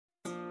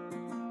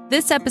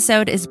This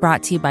episode is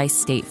brought to you by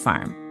State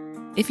Farm.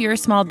 If you're a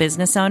small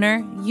business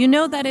owner, you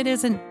know that it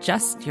isn't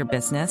just your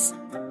business,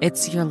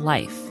 it's your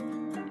life.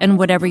 And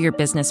whatever your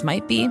business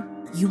might be,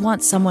 you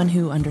want someone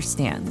who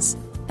understands.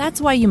 That's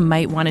why you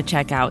might want to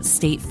check out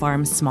State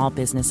Farm Small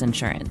Business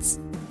Insurance.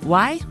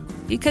 Why?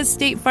 Because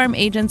State Farm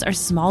agents are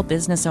small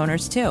business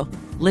owners too,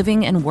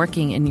 living and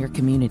working in your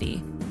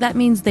community. That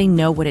means they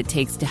know what it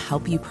takes to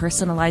help you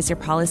personalize your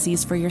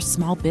policies for your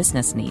small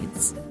business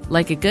needs.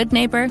 Like a good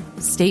neighbor,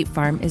 State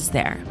Farm is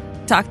there.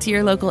 Talk to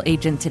your local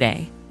agent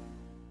today.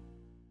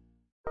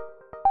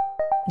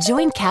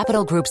 Join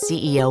Capital Group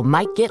CEO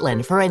Mike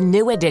Gitlin for a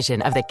new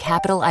edition of the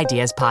Capital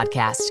Ideas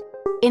Podcast.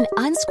 In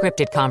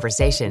unscripted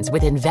conversations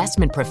with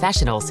investment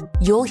professionals,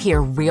 you'll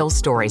hear real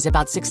stories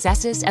about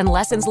successes and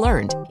lessons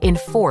learned,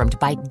 informed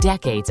by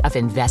decades of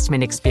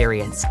investment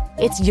experience.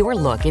 It's your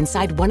look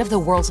inside one of the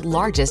world's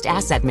largest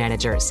asset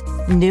managers.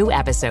 New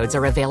episodes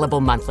are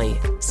available monthly.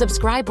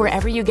 Subscribe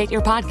wherever you get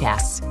your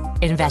podcasts.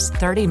 Invest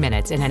 30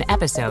 minutes in an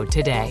episode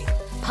today.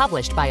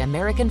 Published by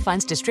American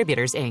Funds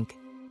Distributors, Inc.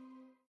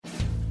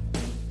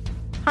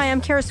 Hi, I'm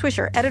Kara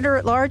Swisher,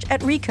 editor-at-large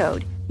at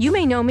Recode. You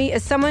may know me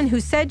as someone who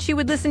said she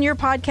would listen to your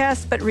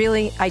podcast, but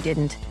really, I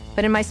didn't.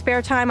 But in my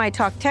spare time, I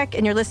talk tech,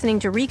 and you're listening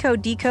to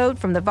Recode Decode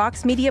from the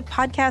Vox Media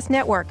Podcast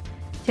Network.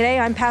 Today,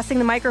 I'm passing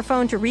the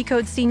microphone to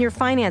Recode's senior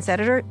finance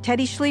editor,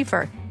 Teddy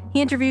Schleifer.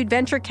 He interviewed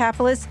venture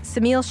capitalist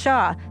Semil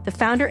Shah, the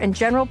founder and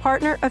general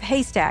partner of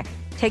Haystack.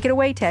 Take it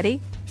away,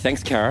 Teddy.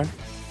 Thanks, Kara.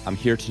 I'm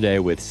here today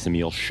with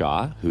Semil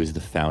Shah, who is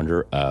the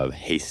founder of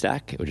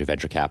Haystack, which is a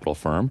venture capital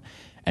firm,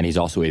 and he's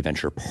also a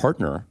venture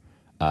partner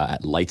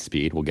at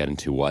Lightspeed. We'll get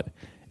into what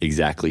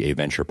exactly a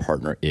venture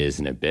partner is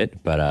in a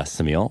bit. But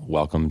Semil,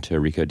 welcome to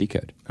Recode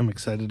Decode. I'm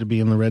excited to be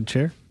in the red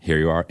chair. Here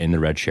you are in the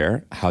red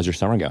chair. How's your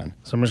summer going?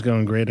 Summer's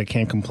going great. I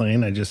can't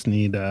complain. I just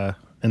need an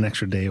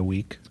extra day a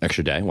week.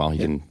 Extra day? Well, you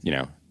can,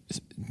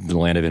 the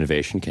land of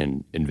innovation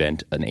can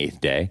invent an eighth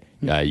day.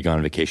 You going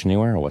on vacation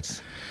anywhere or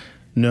what's?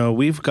 No,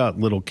 we've got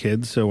little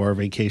kids, so our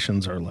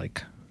vacations are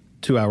like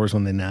 2 hours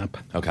when they nap.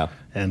 Okay.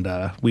 And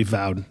we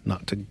vowed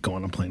not to go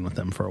on a plane with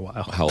them for a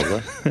while. How old are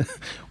they?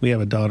 We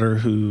have a daughter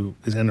who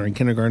is entering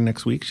kindergarten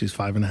next week. She's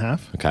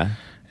 5.5. Okay.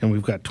 And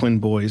we've got twin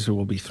boys who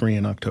will be 3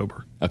 in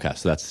October. Okay,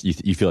 so that's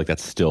you feel like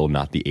that's still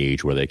not the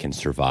age where they can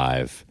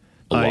survive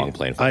a long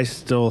plane flight. I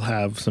still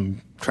have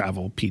some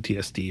travel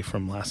PTSD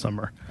from last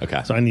summer.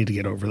 Okay. So I need to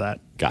get over that.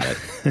 Got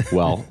it.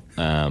 Well,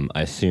 I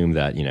assume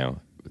that,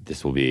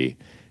 this will be,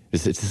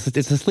 it's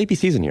a sleepy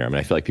season here. I mean,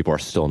 I feel like people are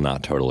still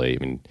not totally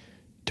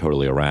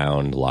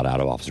around, a lot of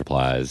out-of-office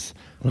replies.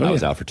 I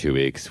was out for 2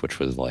 weeks, which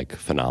was like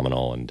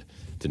phenomenal and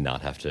did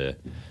not have to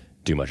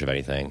do much of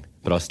anything.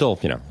 But I was still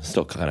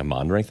kind of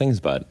monitoring things,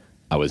 but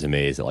I was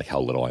amazed at like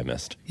how little I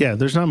missed. Yeah,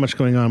 there's not much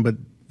going on, but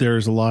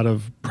there's a lot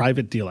of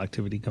private deal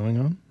activity going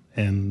on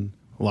and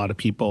a lot of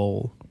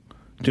people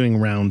doing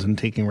rounds and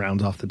taking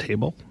rounds off the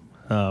table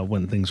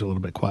when things are a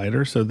little bit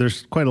quieter. So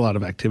there's quite a lot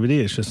of activity.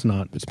 It's just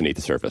not... It's beneath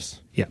the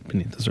surface. Yeah,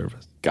 beneath the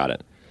surface. Got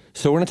it.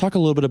 So we're going to talk a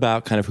little bit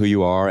about kind of who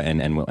you are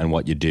and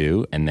what you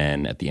do, and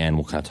then at the end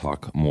we'll kind of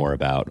talk more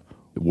about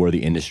where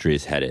the industry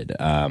is headed.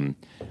 I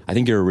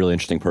think you're a really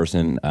interesting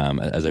person,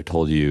 as I've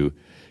told you,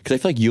 because I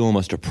feel like you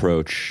almost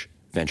approach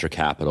venture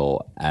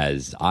capital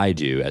as I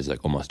do, as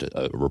like almost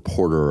a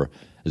reporter,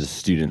 as a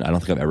student. I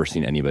don't think I've ever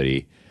seen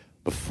anybody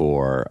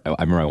before. I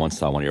remember I once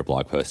saw one of your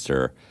blog posts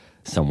or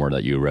somewhere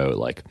that you wrote,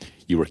 like,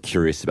 you were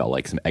curious about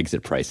like some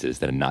exit prices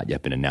that had not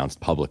yet been announced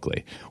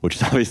publicly, which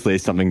is obviously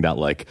something that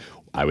like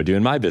I would do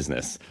in my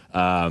business.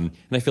 And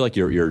I feel like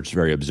you're just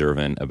very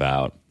observant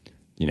about,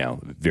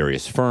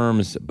 various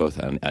firms, both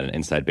at an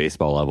inside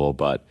baseball level,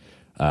 but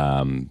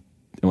and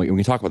we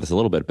can talk about this a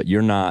little bit, but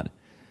you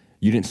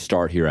didn't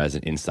start here as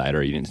an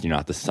insider. You're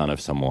not the son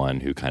of someone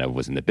who kind of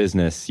was in the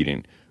business. You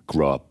didn't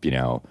grow up,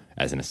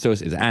 as an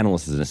associate, as an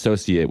analyst, as an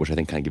associate, which I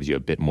think kind of gives you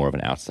a bit more of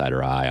an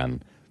outsider eye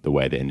on the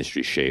way the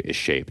industry is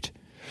shaped.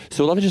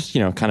 So let me just,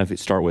 kind of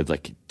start with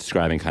like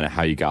describing kind of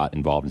how you got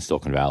involved in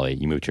Silicon Valley.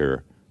 You moved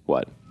here,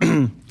 what?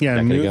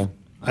 Yeah,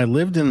 I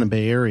lived in the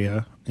Bay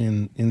Area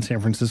in San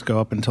Francisco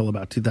up until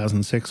about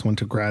 2006, went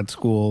to grad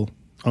school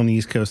on the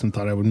East Coast and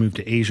thought I would move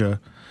to Asia,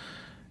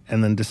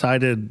 and then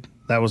decided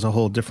that was a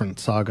whole different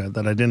saga,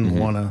 that I didn't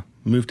want to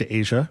move to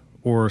Asia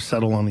or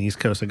settle on the East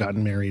Coast. I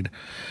gotten married.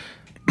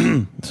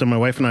 So my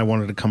wife and I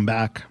wanted to come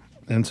back,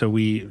 and so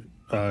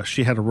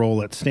she had a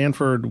role at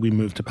Stanford. We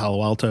moved to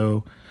Palo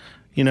Alto.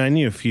 I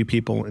knew a few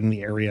people in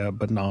the area,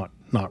 but not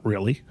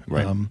really.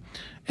 Right.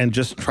 And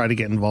just try to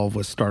get involved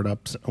with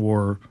startups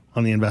or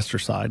on the investor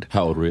side.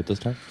 How old were you at this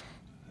time?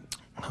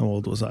 How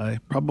old was I?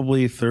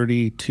 Probably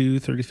 32,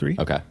 33.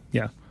 Okay.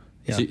 Yeah.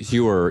 So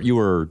you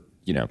were,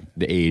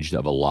 the age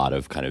of a lot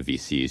of kind of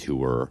VCs who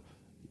were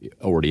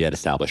already at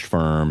established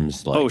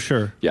firms. Like, oh,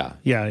 sure. Yeah.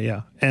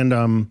 Yeah.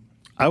 And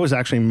I was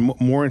actually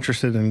more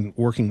interested in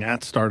working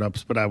at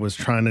startups, but I was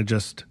trying to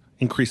just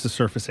increase the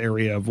surface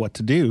area of what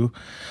to do.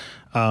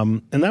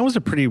 And that was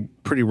a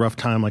pretty rough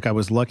time. Like, I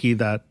was lucky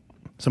that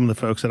some of the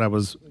folks that I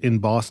was in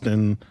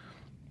Boston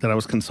that I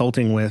was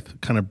consulting with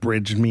kind of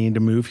bridged me to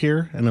move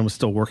here, and I was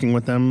still working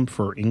with them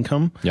for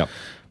income. Yep.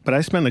 But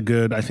I spent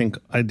I think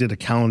I did a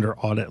calendar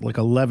audit, like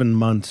 11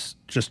 months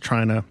just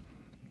trying to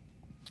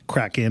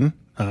crack in,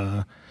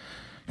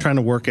 trying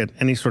to work at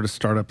any sort of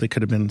startup. They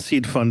could have been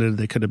seed funded,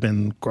 they could have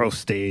been growth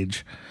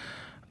stage.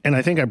 And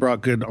I think I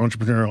brought good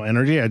entrepreneurial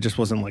energy. I just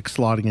wasn't like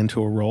slotting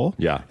into a role.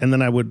 Yeah. And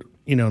then I would,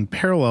 in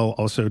parallel,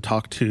 also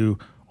talk to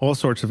all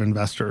sorts of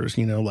investors,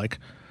 like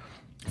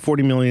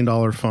 $40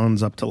 million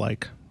funds up to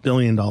like $1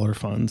 billion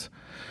funds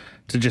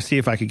to just see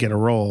if I could get a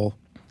role.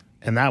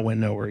 And that went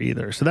nowhere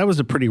either. So that was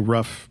a pretty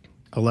rough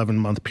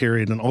 11-month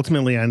period. And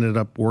ultimately, I ended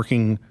up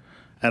working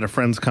at a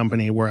friend's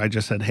company where I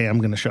just said, hey, I'm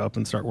going to show up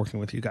and start working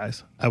with you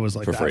guys. I was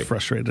like that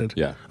frustrated.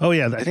 Yeah. Oh,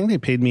 yeah. I think they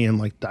paid me in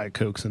like Diet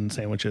Cokes and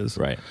sandwiches.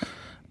 Right.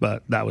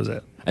 But that was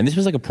it. And this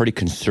was like a pretty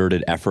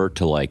concerted effort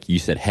to like, you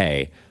said,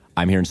 hey,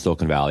 I'm here in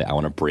Silicon Valley. I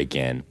want to break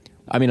in.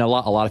 I mean,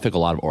 I think a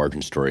lot of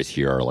origin stories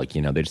here are like,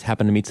 they just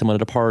happened to meet someone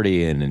at a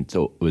party. And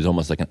so it was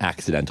almost like an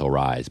accidental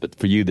rise. But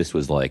for you, this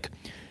was like,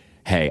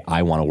 hey,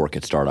 I want to work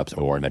at startups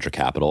or in venture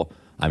capital.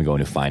 I'm going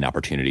to find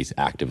opportunities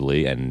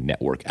actively and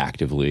network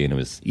actively. And it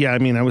was... Yeah, I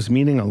mean, I was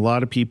meeting a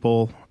lot of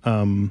people.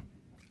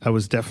 I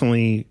was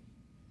definitely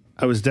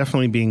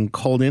being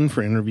called in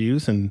for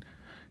interviews and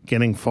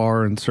getting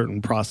far in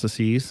certain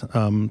processes.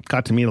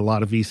 Got to meet a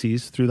lot of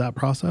VCs through that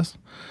process.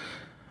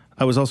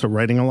 I was also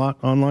writing a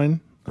lot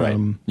online. Right.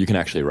 You can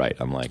actually write.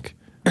 I'm like...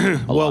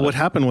 what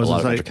happened was... A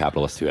lot of venture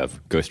capitalists who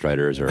have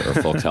ghostwriters or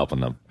folks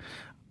helping them.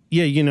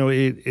 Yeah,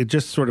 it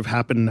just sort of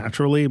happened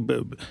naturally.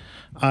 But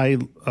I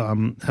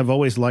have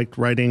always liked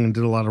writing and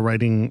did a lot of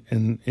writing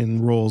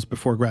in roles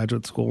before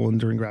graduate school and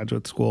during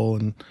graduate school.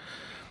 And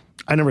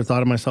I never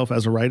thought of myself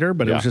as a writer,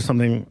 but it was just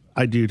something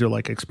I do to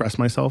like express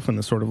myself in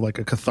a sort of like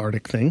a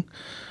cathartic thing.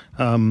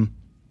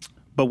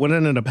 But what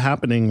ended up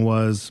happening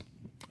was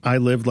I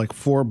lived like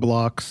 4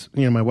 blocks.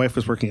 My wife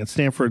was working at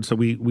Stanford, so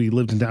we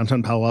lived in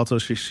downtown Palo Alto.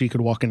 She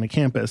could walk into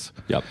campus.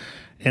 Yep.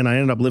 And I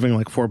ended up living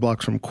like 4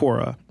 blocks from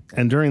Quora.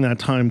 And during that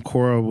time,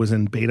 Quora was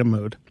in beta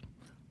mode.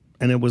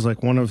 And it was like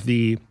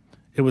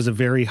it was a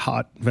very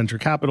hot venture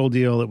capital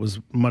deal. It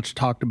was much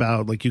talked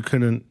about. Like you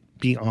couldn't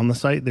be on the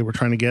site. They were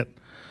trying to get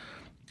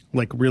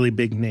like really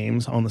big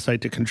names on the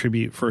site to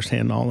contribute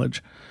firsthand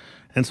knowledge.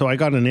 And so I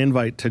got an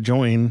invite to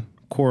join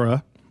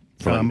Quora.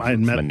 I had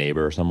met a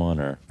neighbor or someone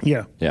or...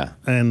 Yeah. Yeah.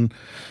 And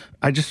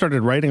I just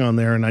started writing on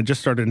there and I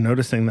just started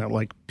noticing that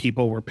like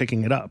people were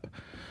picking it up.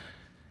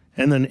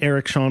 And then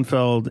Eric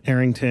Schoenfeld,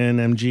 Arrington,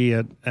 MG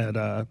at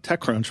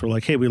TechCrunch were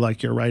like, hey, we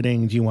like your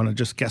writing. Do you want to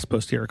just guest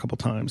post here a couple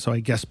times? So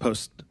I guest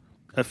post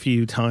a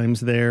few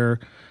times there.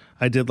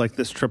 I did like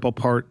this triple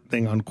part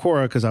thing on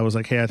Quora because I was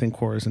like, hey, I think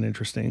Quora is an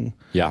interesting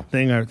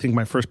thing. I think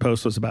my first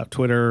post was about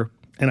Twitter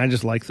and I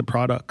just like the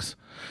products.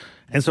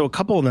 And so a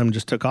couple of them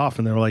just took off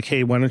and they were like,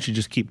 hey, why don't you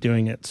just keep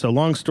doing it? So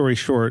long story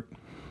short,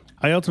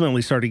 I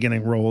ultimately started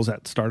getting roles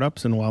at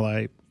startups. And while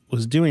I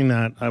was doing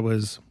that, I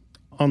was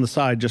on the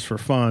side just for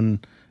fun,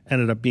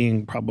 ended up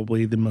being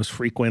probably the most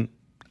frequent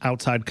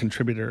outside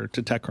contributor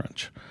to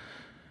TechCrunch.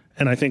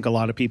 And I think a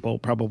lot of people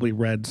probably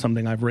read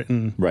something I've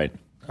written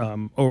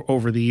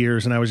over the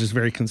years, and I was just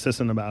very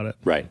consistent about it.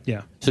 Right.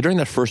 Yeah. So during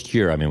that first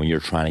year, I mean, when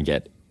you're trying to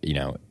get,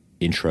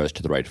 intros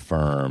to the right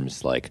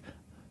firms, like,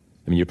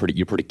 I mean, you're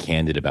pretty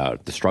candid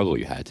about the struggle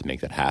you had to make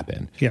that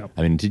happen. Yeah.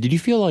 I mean, did you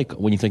feel like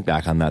when you think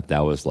back on that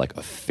was like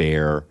a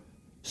fair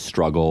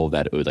struggle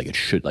that it was like,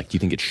 do you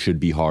think it should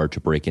be hard to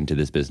break into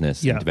this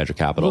business, into venture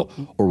capital?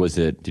 Or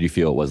did you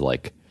feel it was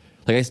like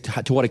I guess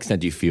to what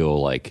extent do you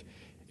feel like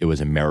it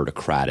was a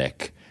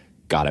meritocratic,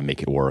 got to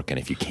make it work, and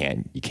if you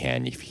can, you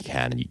can, if you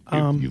can,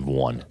 and you've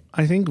won?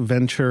 I think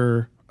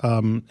venture,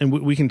 and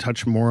we can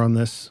touch more on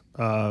this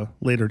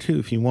later too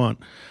if you want.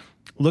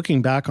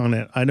 Looking back on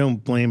it, I don't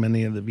blame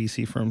any of the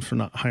VC firms for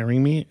not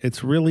hiring me.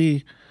 It's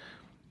really,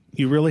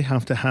 you really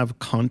have to have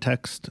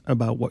context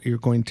about what you're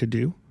going to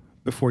do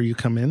before you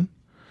come in.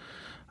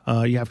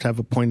 You have to have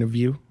a point of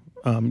view.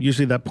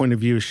 Usually that point of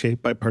view is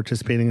shaped by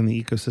participating in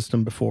the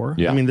ecosystem before.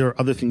 Yeah. I mean, there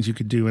are other things you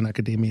could do in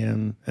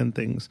academia and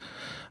things.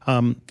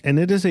 And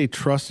it is a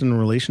trust and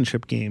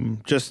relationship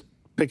game. Just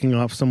picking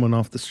off someone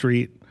off the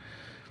street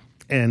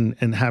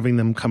and having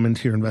them come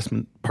into your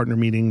investment partner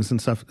meetings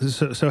and stuff.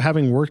 So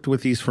having worked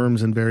with these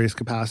firms in various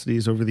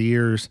capacities over the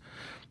years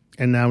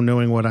and now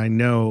knowing what I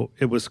know,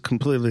 it was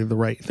completely the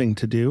right thing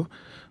to do.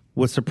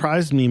 What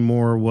surprised me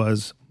more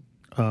was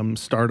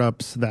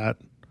startups that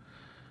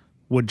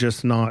would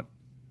just not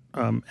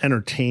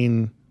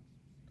entertain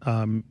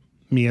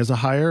me as a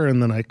hire,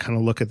 and then I kind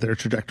of look at their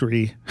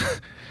trajectory.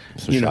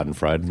 So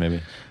schadenfreude,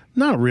 maybe?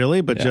 Not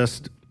really, but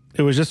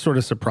it was just sort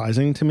of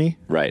surprising to me.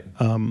 Right.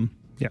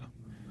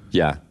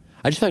 Yeah.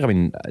 I just feel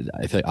like,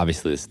 I feel like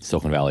obviously this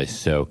Silicon Valley is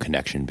so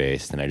connection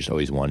based, and I just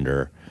always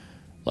wonder,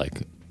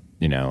 like,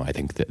 I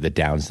think the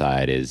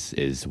downside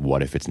is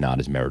what if it's not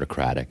as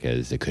meritocratic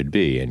as it could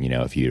be, and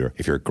if you're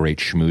a great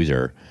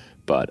schmoozer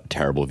but a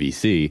terrible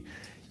VC,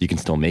 you can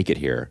still make it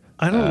here.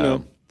 I don't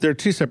know. They're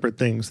two separate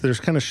things. There's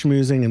kind of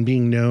schmoozing and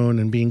being known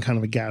and being kind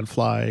of a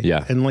gadfly.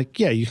 Yeah. And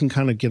you can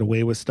kind of get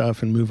away with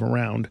stuff and move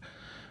around.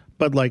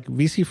 But like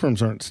VC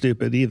firms aren't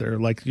stupid either.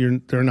 Like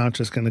they're not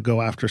just going to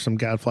go after some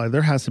gadfly.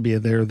 There has to be a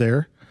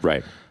there.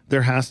 Right.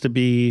 There has to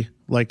be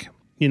like,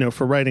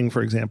 for writing,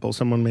 for example,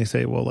 someone may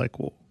say, well,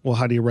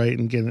 how do you write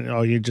and get?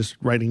 Oh, you're just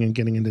writing and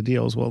getting into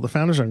deals. Well, the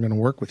founders aren't going to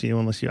work with you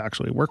unless you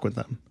actually work with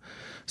them.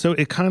 So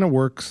it kind of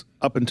works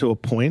up until a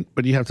point,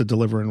 but you have to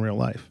deliver in real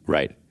life.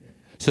 Right.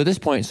 So at this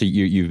point,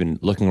 you've been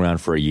looking around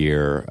for a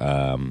year.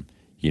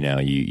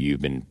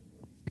 You've been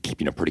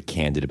pretty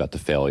candid about the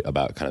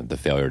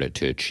failure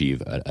to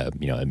achieve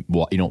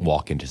you don't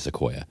walk into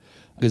Sequoia.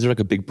 Is there like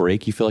a big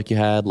break you feel like you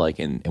had,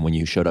 and when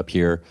you showed up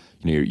here,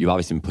 you've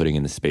obviously been putting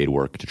in the spade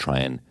work to try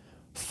and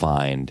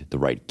find the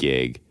right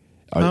gig.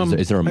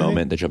 Is there a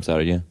moment that jumps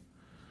out at you?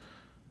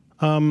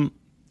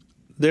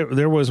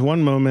 There was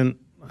one moment.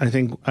 I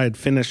think I had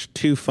finished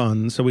 2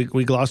 funds, so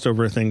we glossed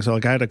over a thing. So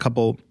like I had a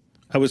couple.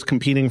 I was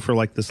competing for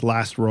like this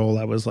last role.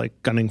 I was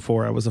like gunning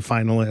for. I was a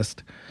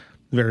finalist.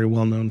 Very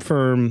well known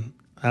firm.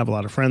 I have a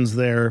lot of friends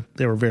there.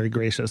 They were very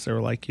gracious. They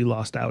were like, "You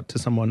lost out to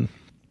someone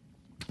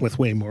with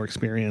way more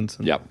experience."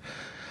 And yep.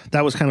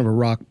 That was kind of a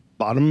rock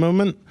bottom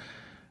moment.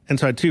 And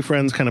so I had 2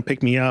 friends kind of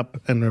pick me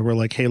up, and they were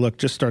like, "Hey, look,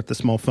 just start the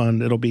small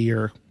fund. It'll be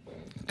your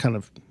kind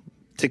of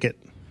ticket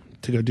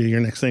to go do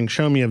your next thing.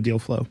 Show me you have deal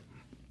flow."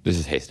 This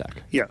is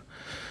Haystack. Yeah.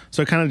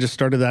 So I kind of just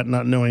started that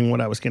not knowing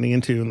what I was getting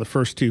into. And the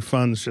first 2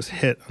 funds just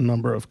hit a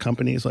number of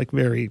companies, like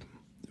very,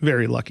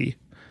 very lucky.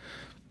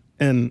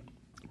 And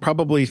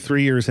probably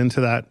 3 years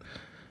into that,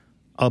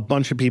 a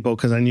bunch of people,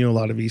 because I knew a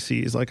lot of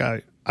VCs, like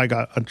I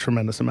got a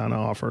tremendous amount of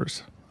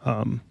offers.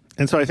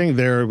 And so I think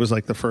there it was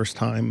like the first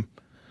time,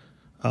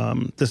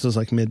 this was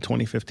like mid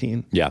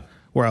 2015. Yeah.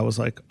 Where I was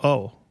like,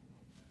 oh,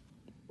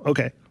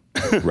 okay.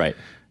 Right.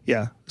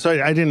 Yeah. So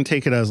I didn't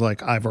take it as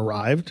like I've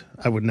arrived.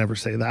 I would never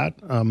say that.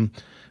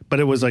 But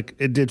it was like,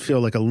 it did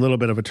feel like a little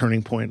bit of a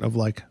turning point of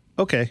like,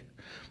 okay,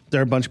 there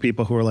are a bunch of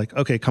people who are like,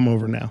 okay, come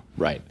over now.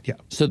 Right. Yeah.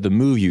 So the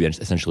move you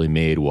essentially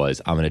made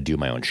was, I'm going to do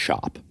my own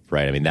shop,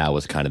 right? I mean, that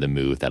was kind of the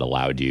move that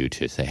allowed you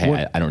to say,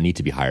 hey, I don't need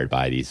to be hired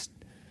by these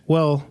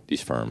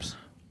firms.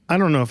 I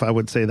don't know if I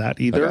would say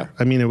that either. Okay.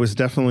 I mean, it was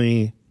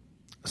definitely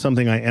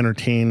something I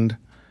entertained.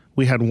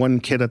 We had 1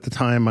 kid at the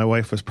time. My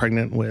wife was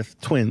pregnant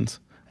with twins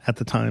at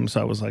the time.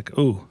 So I was like,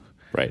 ooh.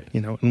 Right.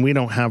 And we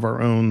don't have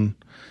our own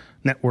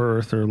net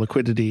worth or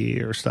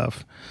liquidity or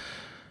stuff.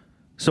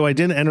 So I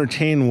did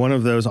entertain one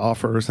of those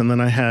offers, and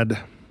then I had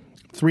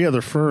 3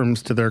 other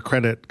firms, to their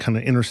credit, kind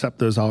of intercept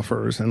those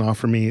offers and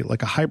offer me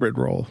like a hybrid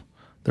role.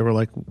 They were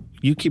like,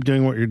 you keep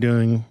doing what you're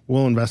doing,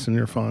 we'll invest in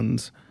your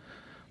funds,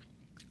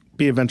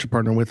 be a venture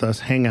partner with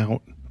us, hang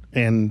out,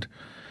 and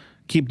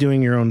keep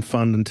doing your own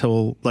fund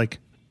until like,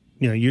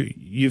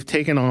 you've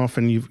taken off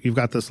and you've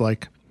got this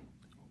like,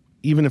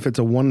 even if it's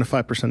a 1 to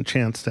 5%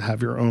 chance to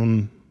have your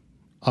own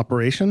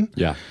operation,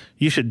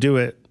 you should do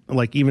it,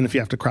 like even if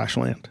you have to crash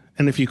land.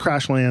 And if you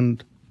crash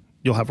land,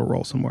 you'll have a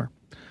role somewhere.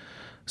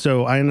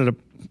 So I ended up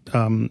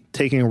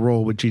taking a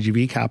role with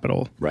GGV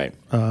Capital. Right.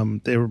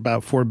 They were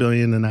about $4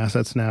 billion in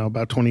assets now,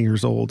 about 20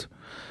 years old,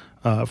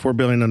 $4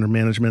 billion under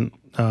management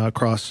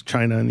across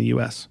China and the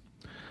US.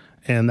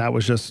 And that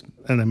was just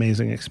an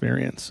amazing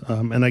experience.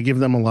 And I give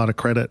them a lot of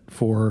credit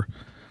for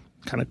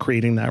kind of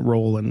creating that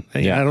role. And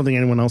I don't think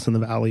anyone else in the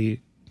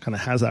Valley kind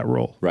of has that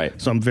role. Right.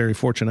 So I'm very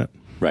fortunate.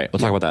 Right. We'll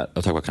talk about that.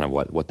 We'll talk about kind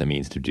of what that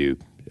means to do,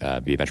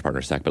 be a venture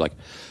partner stack. But like,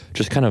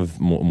 just kind of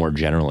more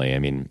generally, I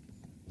mean,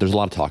 there's a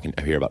lot of talk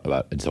here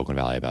about in Silicon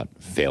Valley about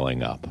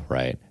failing up,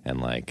 right?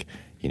 And like,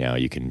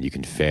 you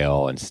can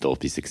fail and still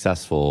be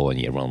successful, and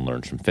everyone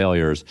learns from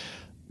failures.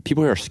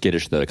 People who are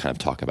skittish though kind of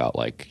talk about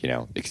like,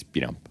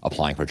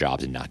 applying for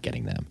jobs and not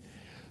getting them.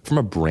 From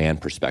a brand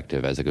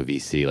perspective, as like a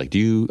VC, like, do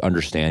you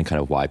understand kind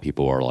of why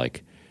people are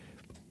like,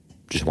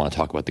 just want to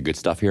talk about the good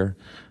stuff here?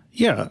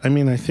 Yeah, I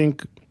mean, I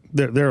think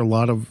there are a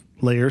lot of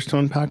layers to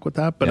unpack with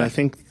that, but I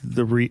think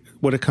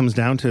what it comes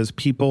down to is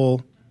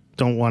people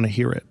don't want to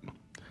hear it.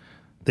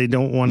 They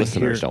don't want to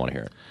hear it. Listeners don't want to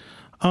hear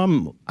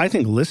it. I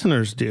think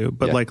listeners do,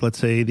 but like, let's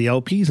say the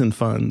LPs in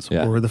funds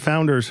or the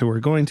founders who are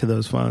going to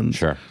those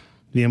funds,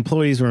 the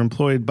employees who are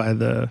employed by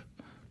the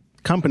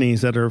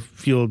companies that are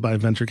fueled by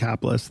venture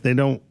capitalists, they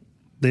don't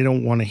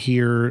want to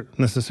hear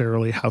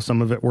necessarily how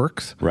some of it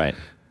works. Right.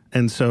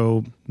 And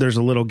so there's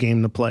a little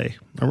game to play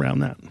around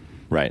that.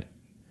 Right.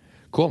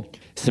 Cool.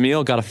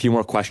 Semil, got a few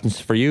more questions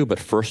for you, but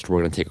first we're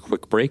going to take a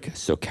quick break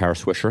so Kara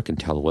Swisher can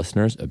tell the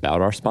listeners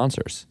about our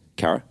sponsors.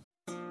 Kara?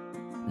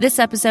 This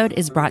episode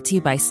is brought to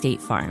you by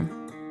State Farm.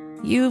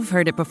 You've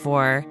heard it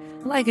before.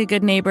 Like a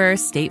good neighbor,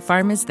 State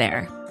Farm is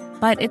there.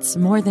 But it's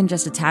more than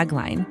just a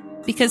tagline,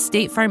 because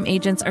State Farm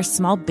agents are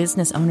small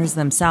business owners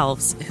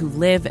themselves who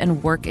live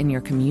and work in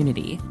your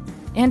community.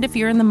 And if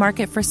you're in the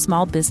market for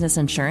small business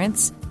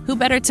insurance, who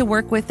better to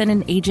work with than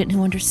an agent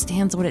who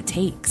understands what it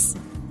takes?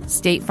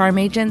 State Farm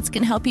agents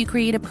can help you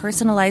create a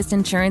personalized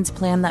insurance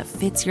plan that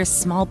fits your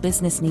small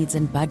business needs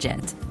and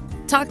budget.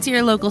 Talk to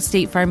your local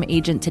State Farm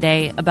agent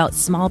today about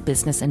small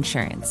business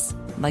insurance.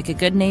 Like a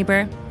good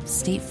neighbor,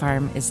 State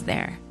Farm is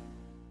there.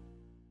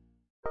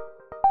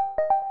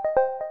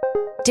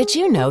 Did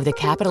you know the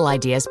Capital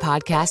Ideas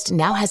podcast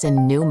now has a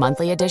new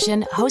monthly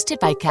edition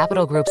hosted by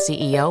Capital Group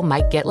CEO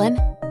Mike Gitlin?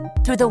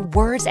 Through the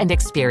words and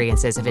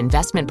experiences of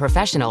investment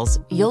professionals,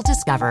 you'll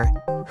discover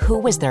who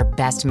was their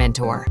best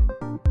mentor,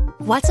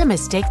 what's a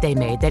mistake they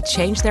made that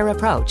changed their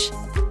approach,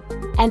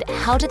 and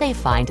how do they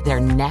find their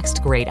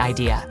next great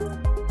idea.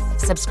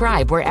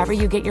 Subscribe wherever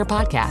you get your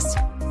podcasts.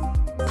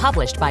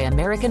 Published by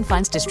American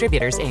Funds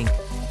Distributors, Inc.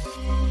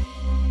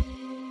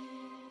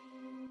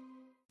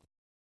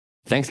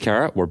 Thanks,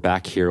 Kara. We're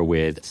back here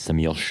with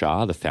Semil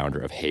Shah, the founder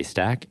of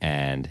Haystack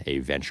and a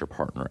venture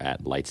partner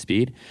at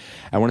Lightspeed.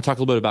 I want to talk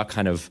a little bit about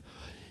kind of,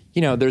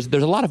 there's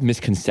a lot of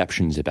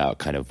misconceptions about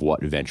kind of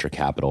what venture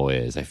capital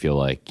is. I feel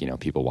like,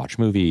 people watch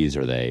movies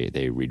or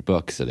they read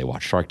books or they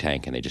watch Shark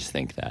Tank and they just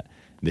think that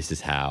this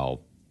is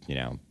how,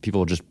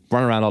 people just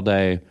run around all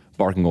day,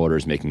 barking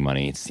orders, making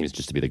money. It seems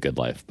just to be the good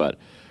life. But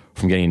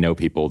from getting to know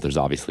people, there's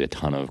obviously a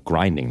ton of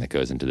grinding that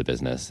goes into the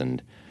business,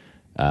 and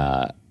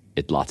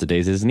lots of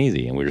days isn't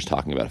easy. And we were just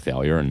talking about a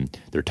failure, and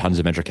there are tons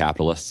of venture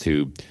capitalists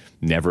who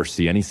never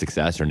see any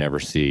success or never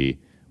see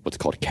what's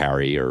called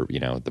carry or,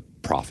 the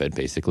profit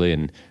basically,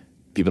 and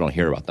people don't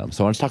hear about them.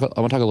 So I want to talk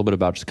a little bit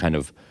about just kind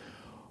of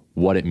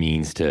what it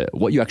means to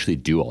what you actually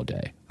do all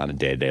day on a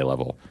day-to-day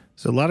level.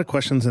 So a lot of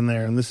questions in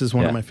there, and this is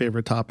one of my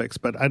favorite topics,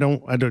 but I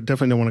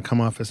definitely don't want to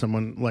come off as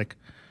someone like,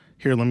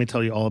 here, let me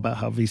tell you all about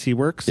how VC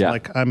works. Yeah.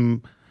 Like,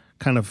 I'm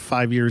kind of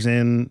 5 years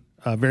in,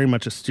 very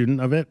much a student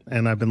of it,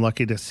 and I've been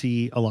lucky to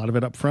see a lot of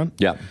it up front.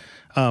 Yeah.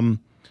 And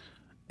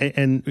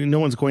no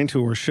one's going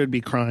to or should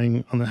be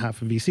crying on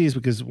behalf of VCs,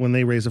 because when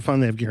they raise a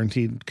fund, they have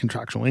guaranteed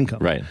contractual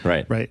income.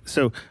 Right.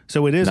 So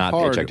it is not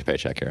hard. Paycheck to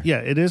paycheck here. Yeah,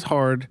 it is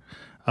hard.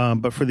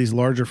 But for these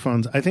larger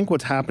funds, I think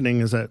what's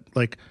happening is that,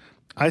 like,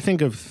 I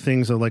think of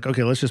things of like,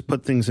 okay, let's just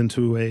put things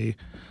into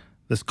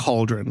this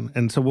cauldron.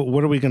 And so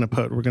what are we going to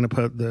put? We're going to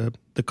put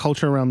the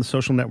culture around the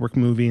social network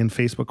movie and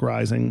Facebook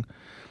rising,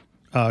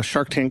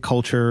 Shark Tank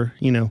culture,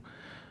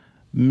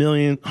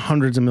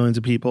 hundreds of millions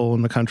of people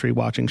in the country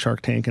watching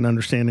Shark Tank and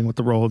understanding what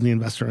the role of the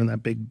investor in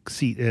that big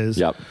seat is.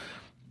 Yep.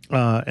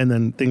 And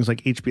then things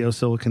like HBO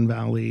Silicon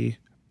Valley,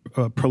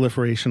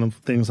 proliferation of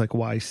things like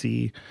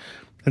YC.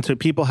 And so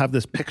people have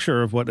this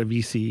picture of what a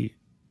VC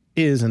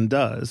is and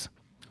does.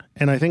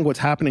 And I think what's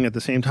happening at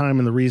the same time,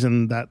 and the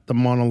reason that the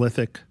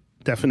monolithic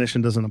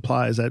definition doesn't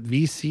apply, is that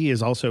VC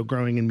is also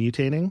growing and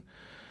mutating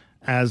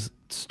as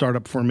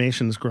startup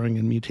formation is growing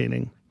and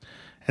mutating.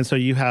 And so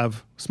you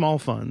have small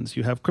funds,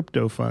 you have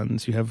crypto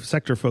funds, you have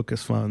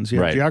sector-focused funds,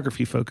 you have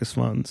geography-focused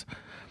funds.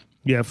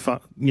 You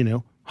have,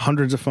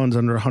 hundreds of funds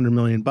under $100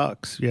 million.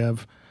 You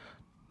have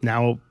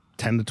now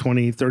 10 to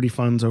 20, 30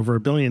 funds over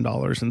 $1 billion.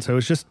 And so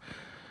it's just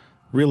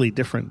really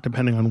different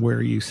depending on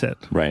where you sit.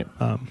 Right.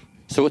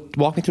 So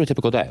walk me through a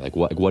typical day. Like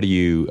what do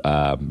you,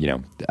 I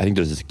think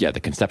there's this, the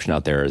conception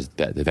out there is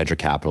that the venture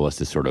capitalist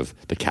is sort of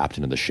the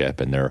captain of the ship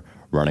and they're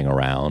running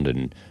around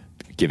and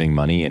giving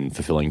money and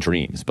fulfilling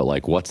dreams. But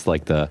like, what's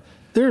like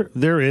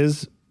there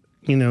is,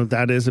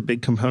 that is a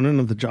big component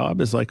of the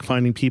job, is like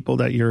finding people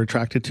that you're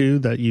attracted to,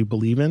 that you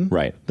believe in,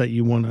 right? That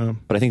you want to.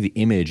 But I think the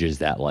image is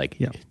that like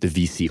the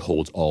VC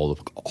holds all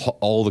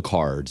the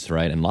cards,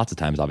 right? And lots of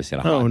times, obviously,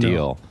 on a hot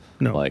deal,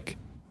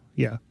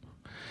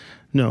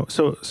 No.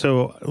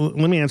 So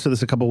let me answer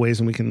this a couple ways,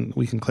 and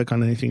we can click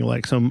on anything you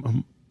like. So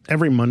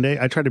every Monday,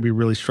 I try to be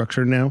really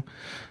structured now.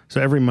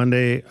 So every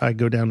Monday, I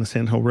go down the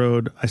Sand Hill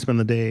Road. I spend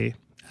the day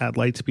at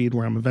Lightspeed,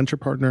 where I'm a venture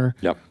partner.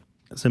 Yep.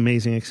 It's an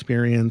amazing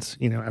experience.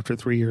 After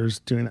 3 years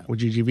doing that with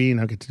GGV,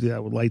 now I get to do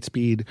that with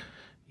Lightspeed.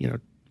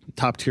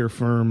 Top tier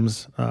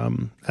firms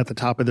at the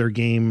top of their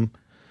game.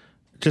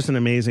 Just an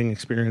amazing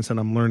experience, and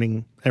I'm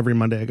learning every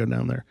Monday I go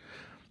down there.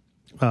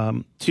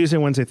 Tuesday,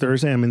 Wednesday,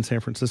 Thursday, I'm in San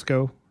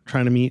Francisco,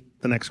 trying to meet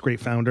the next great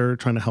founder,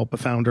 trying to help a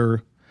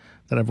founder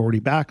that I've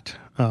already backed,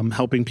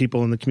 helping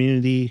people in the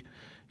community.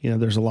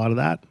 There's a lot of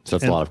that. So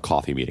it's a lot of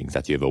coffee meetings.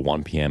 That's you have a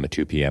 1 p.m., a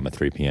 2 p.m., a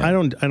 3 p.m. I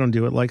don't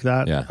do it like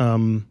that. Yeah.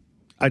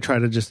 I try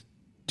to just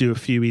do a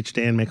few each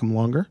day and make them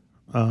longer.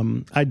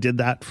 I did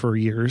that for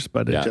years,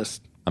 but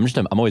I'm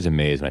always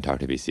amazed when I talk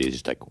to VCs,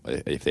 just like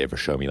if they ever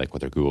show me like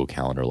what their Google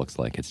Calendar looks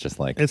like. It's just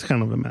like it's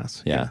kind of a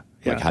mess. Yeah.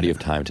 Like how do you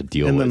have time to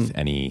deal with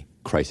any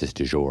crisis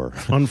du jour?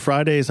 On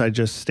Fridays, I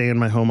just stay in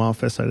my home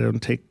office. I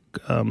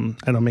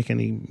don't make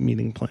any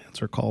meeting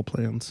plans or call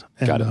plans.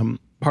 And, Got it.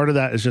 Part of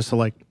that is just to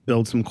like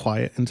build some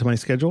quiet into my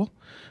schedule.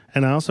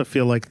 And I also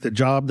feel like the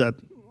job that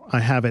I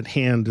have at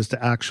hand is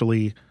to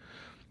actually,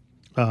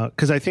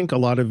 because I think a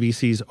lot of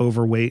VCs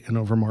overweight and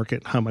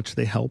overmarket how much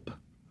they help.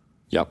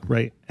 Yep.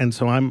 Right. And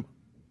so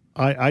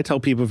I tell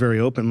people very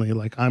openly,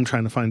 like, I'm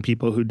trying to find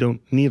people who don't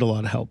need a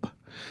lot of help.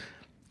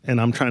 And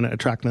I'm trying to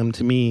attract them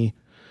to me,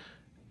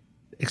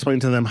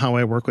 explain to them how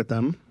I work with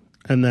them,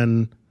 and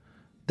then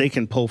they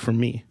can pull from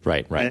me.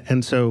 Right.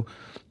 And so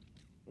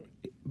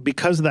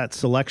because that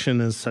selection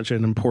is such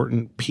an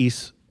important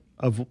piece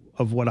of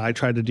what I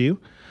try to do,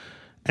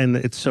 and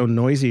it's so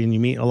noisy and you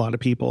meet a lot of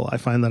people, I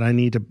find that I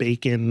need to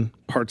bake in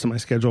parts of my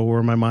schedule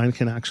where my mind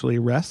can actually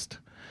rest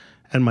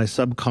and my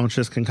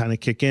subconscious can kind of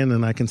kick in,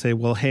 and I can say,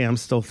 well, hey, I'm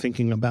still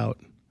thinking about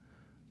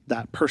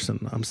that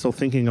person. I'm still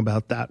thinking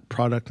about that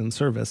product and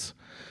service.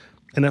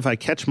 And if I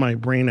catch my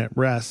brain at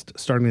rest,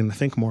 starting to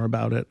think more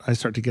about it, I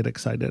start to get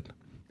excited.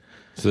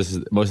 So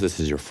most of this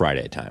is your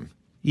Friday time.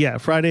 Yeah,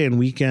 Friday and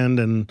weekend,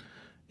 and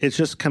it's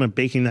just kind of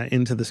baking that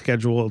into the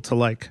schedule to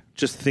like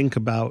just think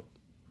about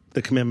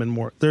the commitment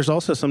more. There's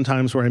also some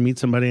times where I meet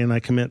somebody and I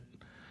commit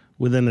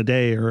within a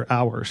day or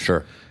hours.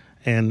 Sure.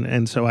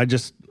 And so I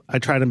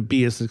try to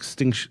be as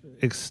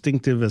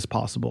instinctive as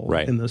possible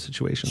in those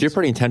situations. So you're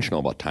pretty intentional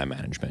about time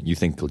management. You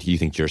think to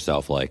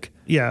yourself like,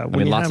 yeah. I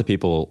mean, lots of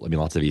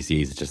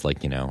VCs, it's just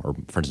like, or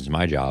for instance,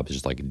 my job is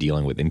just like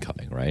dealing with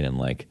incoming, right? And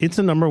like, it's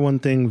the number one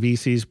thing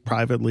VCs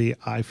privately,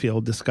 I feel,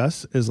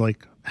 discuss is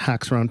like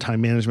hacks around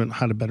time management,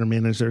 how to better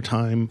manage their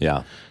time.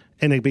 Yeah.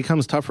 And it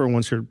becomes tougher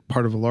once you're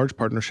part of a large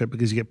partnership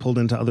because you get pulled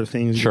into other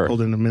things, you get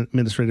pulled into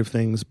administrative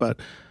things. But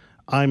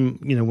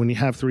when you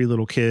have 3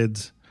 little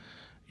kids,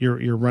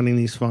 you're running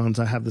these funds.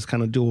 I have this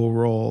kind of dual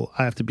role.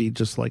 I have to be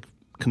just like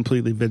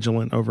completely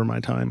vigilant over my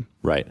time.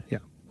 Right. Yeah.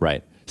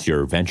 Right. So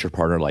you're a venture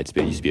partner at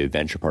Lightspeed. You used to be a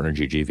venture partner at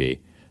GGV.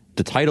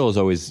 The title has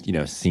always,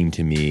 seemed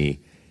to me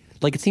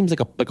like it seems like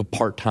a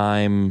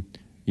part-time,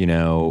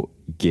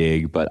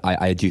 gig. But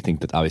I do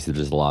think that obviously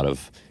there's a lot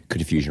of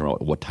confusion around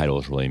what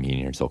titles really mean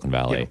here in Silicon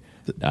Valley.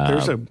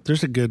 Yeah.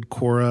 There's a good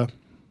Quora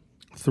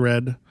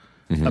thread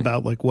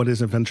about like what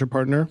is a venture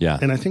partner. Yeah.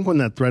 And I think when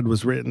that thread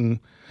was written,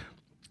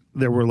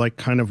 there were like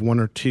kind of 1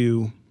 or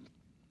 2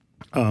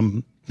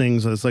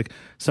 things. It's like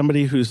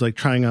somebody who's like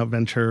trying out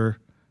venture,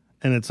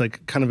 and it's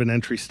like kind of an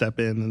entry step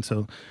in. And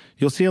so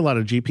you'll see a lot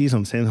of GPs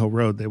on Sand Hill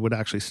Road that would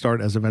actually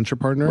start as a venture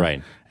partner.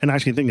 Right. And I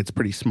actually think it's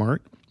pretty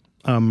smart.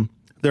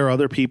 There are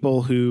other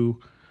people who,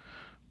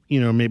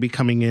 maybe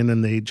coming in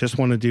and they just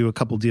want to do a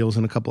couple deals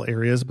in a couple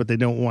areas, but they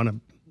don't want to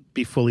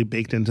be fully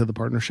baked into the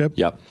partnership.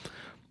 Yep.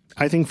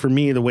 I think for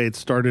me, the way it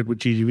started with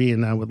GGV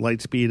and now with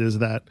Lightspeed is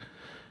that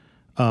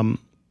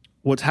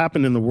what's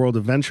happened in the world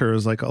of venture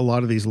is like a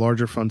lot of these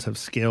larger funds have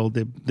scaled.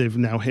 They've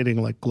now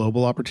hitting like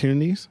global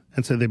opportunities.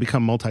 And so they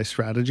become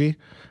multi-strategy.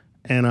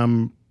 And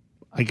I'm,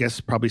 I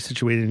guess, probably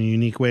situated in a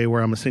unique way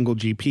where I'm a single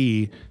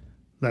GP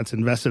that's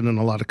invested in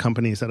a lot of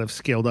companies that have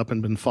scaled up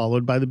and been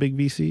followed by the big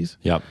VCs.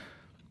 Yep.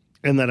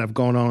 And that I've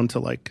gone on to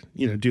like,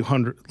 do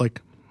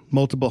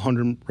multiple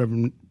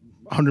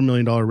 $100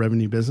 million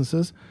revenue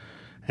businesses.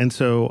 And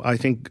so I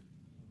think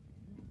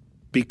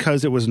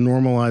because it was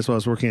normalized while I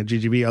was working at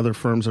GGV, other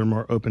firms are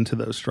more open to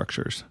those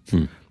structures.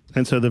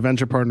 And so the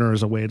venture partner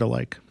is a way to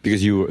like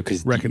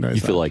recognize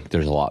you feel like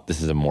there's a lot.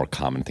 This is a more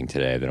common thing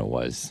today than it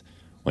was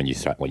when you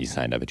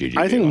signed up at GGV.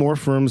 I think more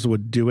firms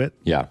would do it.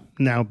 Yeah.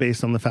 Now,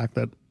 based on the fact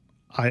that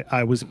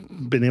I was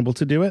been able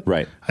to do it.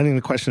 Right. I think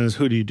the question is,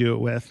 who do you do it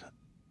with?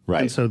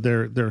 Right. And so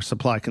they're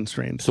supply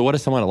constrained. So what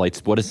does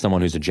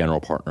someone who's a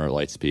general partner at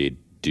Lightspeed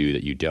do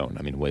that you don't?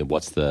 I mean,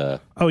 what's the...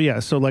 Oh yeah.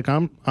 So like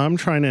I'm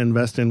trying to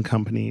invest in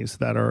companies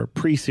that are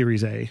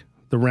pre-Series A.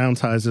 The round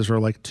sizes are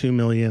like 2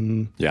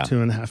 million,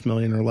 2.5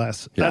 million or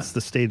less. Yeah. That's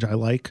the stage I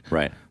like.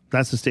 Right.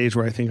 That's the stage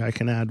where I think I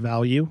can add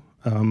value,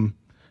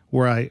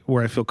 where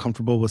I feel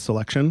comfortable with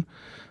selection.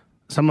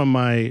 Some of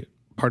my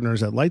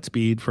partners at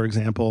Lightspeed, for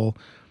example,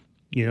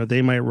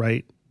 they might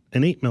write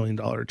an $8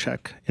 million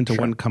check into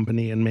one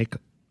company and make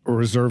a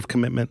reserve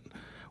commitment,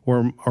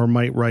 or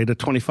might write a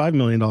 $25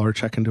 million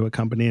check into a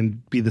company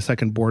and be the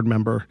second board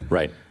member.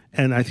 Right.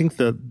 And I think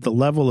the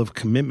level of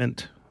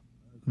commitment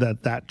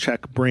that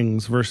check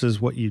brings versus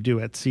what you do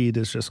at Seed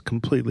is just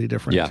completely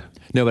different. Yeah.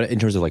 No, but in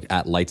terms of like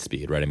at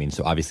Lightspeed, right? I mean,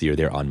 so obviously you're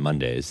there on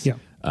Mondays. Yeah.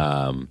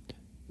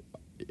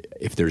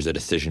 If there's a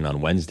decision on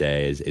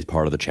Wednesday, is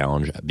part of the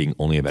challenge being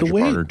only a venture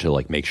partner to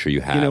like make sure you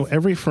have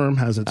every firm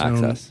has its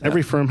access.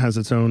 Every firm has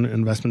its own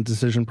investment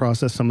decision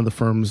process. Some of the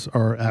firms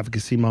are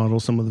advocacy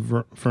models. Some of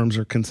the firms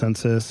are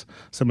consensus.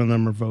 Some of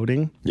them are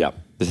voting. Yeah.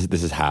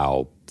 This is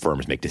how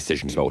firms make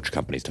decisions about which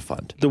companies to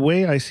fund. The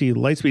way I see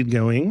Lightspeed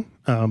going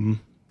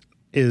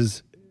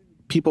is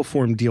people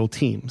form deal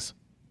teams.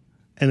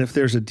 And if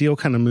there's a deal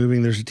kind of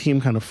moving, there's a team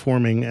kind of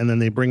forming, and then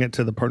they bring it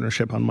to the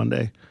partnership on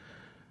Monday.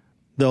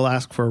 They'll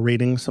ask for a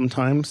rating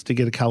sometimes to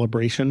get a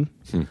calibration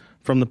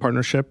from the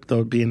partnership.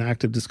 There'll be an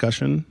active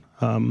discussion,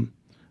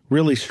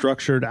 really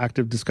structured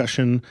active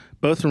discussion,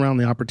 both around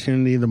the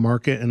opportunity, the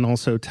market, and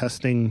also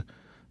testing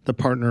the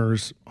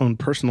partner's own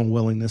personal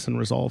willingness and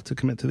resolve to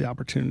commit to the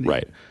opportunity.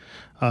 Right.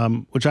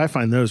 Which I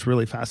find those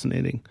really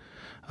fascinating.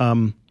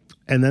 And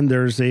then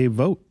there's a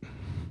vote.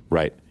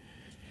 Right.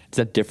 Is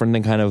that different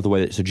than kind of the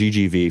way that, so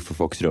GGV, for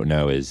folks who don't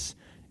know, is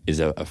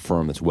a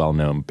firm that's well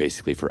known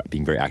basically for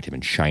being very active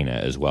in China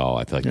as well.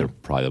 I feel like they're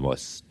probably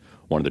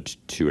one of the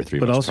 2 or 3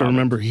 But most also prominent.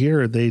 remember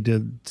here, they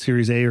did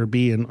Series A or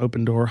B in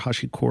Open Door,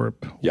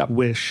 HashiCorp,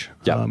 Wish,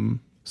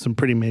 some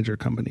pretty major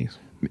companies.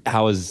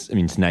 So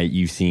now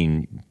you've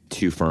seen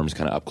 2 firms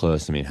kind of up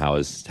close. I mean, how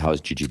is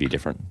GGV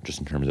different just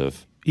in terms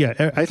of?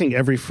 Yeah, I think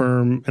every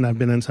firm, and I've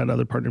been inside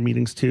other partner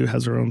meetings too,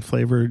 has their own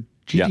flavor.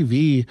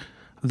 GGV,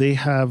 they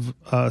have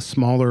a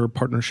smaller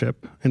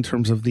partnership in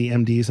terms of the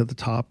MDs at the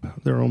top.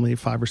 There are only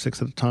 5 or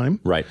 6 at a time.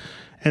 Right.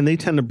 And they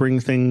tend to bring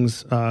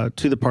things to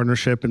the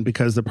partnership, and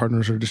because the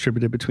partners are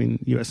distributed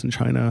between U.S. and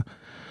China,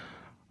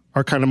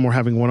 are kind of more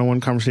having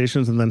one-on-one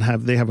conversations, and then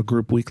they have a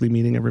group weekly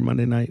meeting every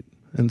Monday night.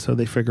 And so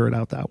they figure it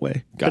out that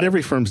way. But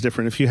every firm's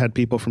different. If you had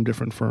people from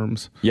different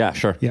firms. Yeah,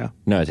 sure. Yeah.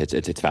 No,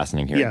 it's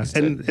fascinating here. Yeah.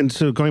 And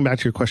so going back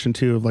to your question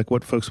too, of like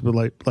what folks would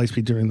like to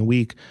be during the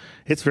week,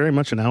 it's very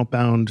much an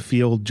outbound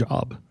field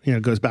job.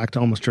 It goes back to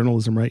almost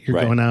journalism, right?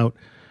 You're going out,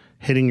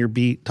 hitting your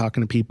beat,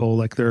 talking to people.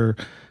 Like there are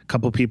a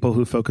couple of people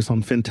who focus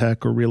on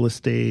fintech or real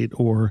estate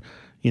or,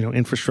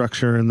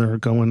 infrastructure, and they're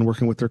going,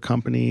 working with their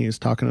companies,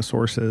 talking to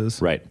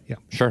sources. Right. Yeah.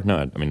 Sure.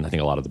 No, I mean, I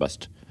think a lot of the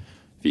best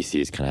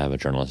VCs kind of have a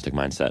journalistic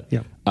mindset.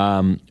 Yeah.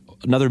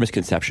 Another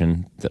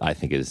misconception that I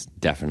think is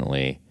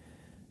definitely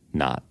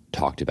not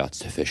talked about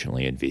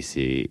sufficiently in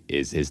VC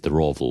is the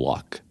role of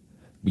luck.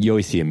 You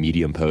always see a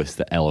Medium post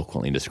that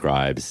eloquently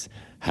describes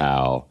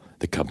how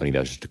the company that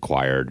was just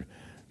acquired,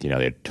 they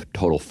had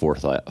total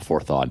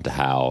forethought into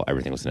how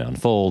everything was going to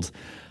unfold.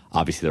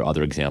 Obviously, there are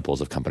other examples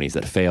of companies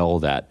that fail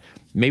that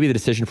maybe the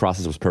decision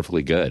process was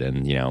perfectly good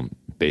and,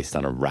 based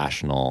on a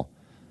rational,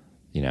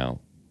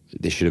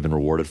 they should have been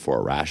rewarded for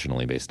it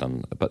rationally based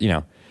on, but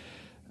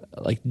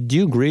do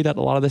you agree that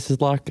a lot of this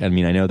is luck? I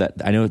mean, I know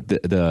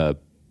the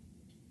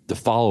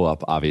follow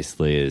up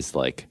obviously is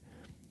like,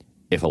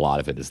 if a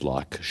lot of it is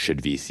luck,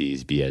 should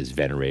VCs be as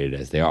venerated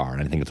as they are?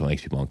 And I think that's what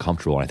makes people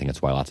uncomfortable. And I think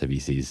that's why lots of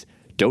VCs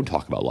don't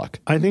talk about luck.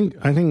 I think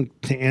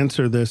to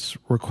answer this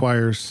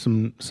requires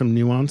some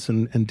nuance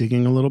and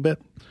digging a little bit.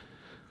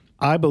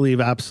 I believe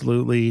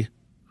absolutely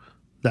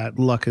that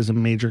luck is a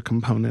major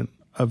component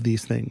of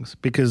these things,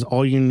 because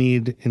all you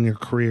need in your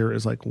career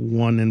is like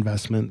one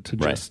investment to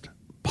just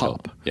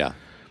pop. Yeah.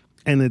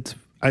 And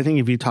I think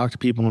if you talk to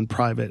people in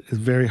private, it's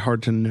very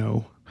hard to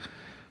know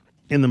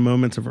in the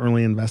moments of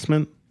early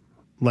investment,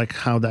 like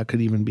how that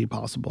could even be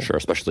possible. Sure.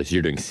 Especially if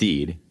you're doing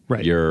seed,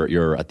 right?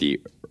 You're at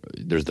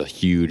there's a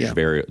huge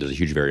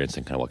variance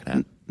in kind of what can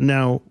happen.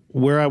 Now,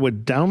 where I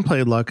would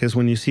downplay luck is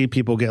when you see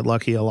people get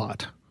lucky a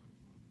lot,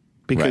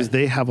 because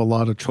they have a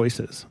lot of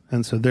choices.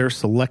 And so they're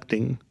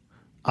selecting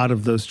out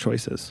of those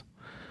choices.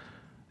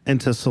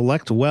 And to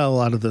select well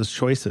out of those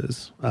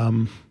choices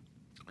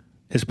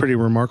is pretty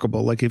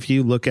remarkable. Like if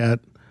you look at,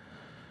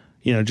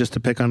 just to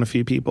pick on a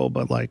few people,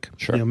 but like,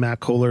 Matt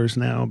Kohler's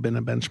now been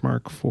a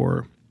benchmark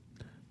for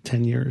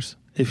 10 years.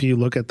 If you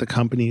look at the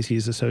companies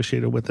he's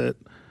associated with it,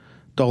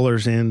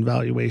 dollars in,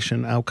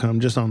 valuation, outcome,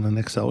 just on an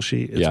Excel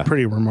sheet, it's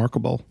pretty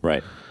remarkable.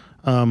 Right.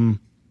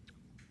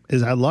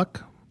 Is that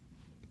luck?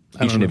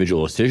 Each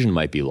individual decision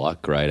might be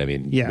luck, right? I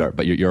mean,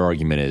 but your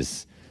argument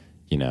is,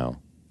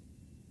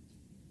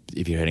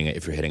 if you're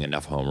hitting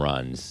enough home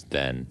runs,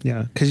 then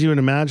because you would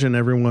imagine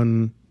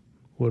everyone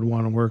would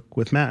want to work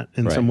with Matt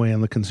in some way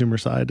on the consumer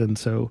side, and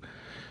so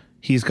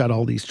he's got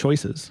all these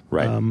choices.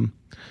 Right.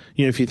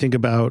 If you think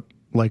about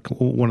like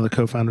one of the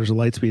co-founders of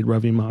Lightspeed,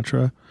 Ravi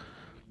Matra,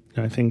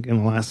 I think in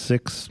the last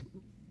 6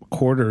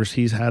 quarters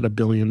he's had $1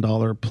 billion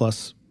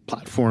plus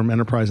platform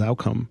enterprise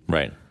outcome.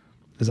 Right.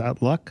 Is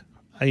that luck?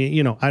 I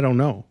don't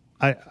know.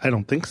 I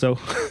don't think so.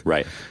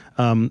 Right.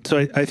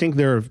 So I think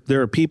there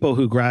are people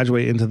who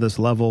graduate into this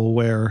level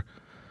where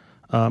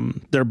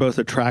they're both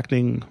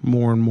attracting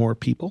more and more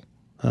people,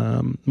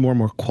 more and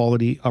more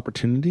quality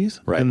opportunities,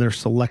 and they're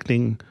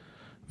selecting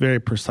very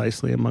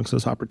precisely amongst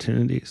those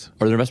opportunities.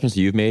 Are there investments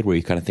that you've made where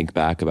you kind of think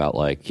back about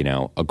like,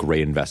 a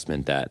great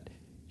investment that,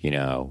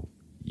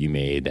 you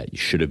made that you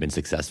should have been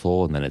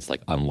successful, and then it's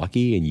like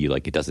unlucky and you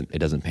like, it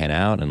doesn't pan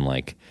out, and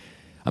like,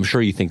 I'm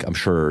sure you think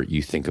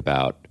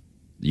about,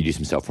 you do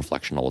some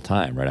self-reflection all the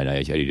time, right? I know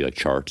you do like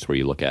charts where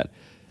you look at,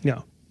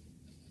 I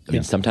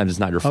mean, sometimes it's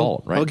not your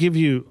fault, right? I'll give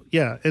you,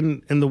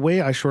 and the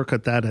way I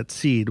shortcut that at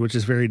seed, which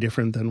is very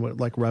different than what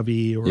like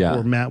Ravi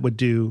or Matt would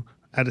do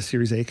at a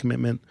Series A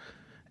commitment,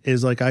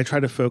 is like I try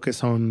to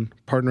focus on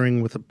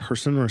partnering with a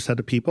person or a set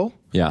of people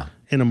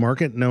in a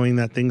market, knowing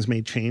that things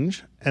may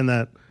change, and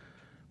that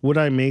would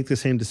I make the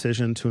same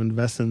decision to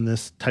invest in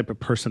this type of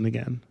person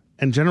again?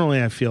 And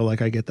generally I feel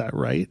like I get that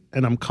right,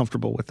 and I'm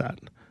comfortable with that.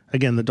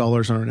 Again, the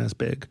dollars aren't as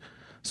big.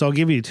 So I'll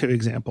give you 2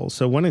 examples.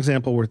 So one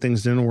example where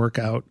things didn't work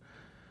out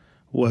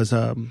was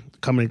a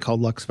company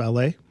called Lux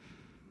Valet.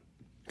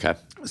 Okay.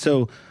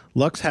 So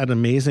Lux had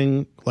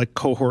amazing like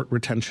cohort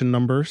retention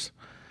numbers.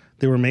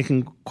 They were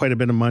making quite a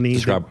bit of money.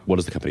 Describe, what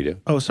does the company do?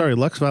 Oh, sorry.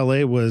 Lux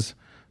Valet was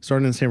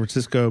started in San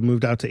Francisco,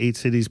 moved out to 8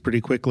 cities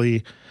pretty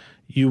quickly.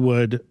 You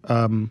would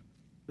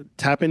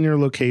tap in your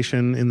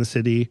location in the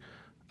city.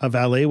 A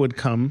valet would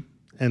come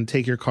and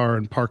take your car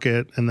and park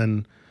it, and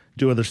then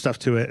do other stuff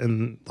to it,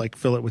 and like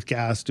fill it with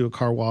gas, do a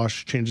car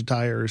wash, change the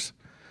tires,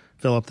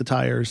 fill up the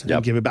tires,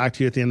 and give it back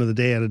to you at the end of the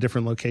day at a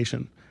different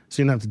location.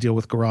 So you didn't have to deal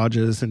with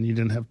garages, and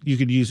you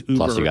could use Uber.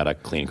 Plus you got a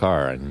clean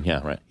car, and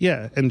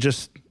Yeah, and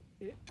just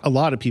a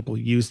lot of people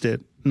used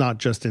it, not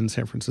just in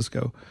San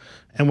Francisco.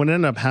 And what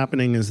ended up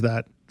happening is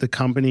that the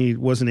company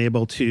wasn't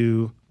able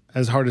to,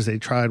 as hard as they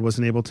tried,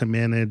 wasn't able to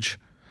manage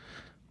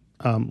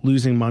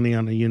losing money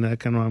on a unit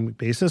economic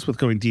basis with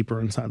going deeper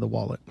inside the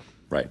wallet.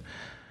 Right.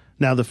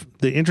 Now,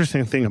 the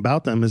interesting thing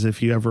about them is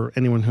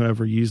anyone who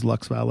ever used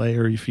Lux Valet,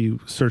 or if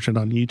you search it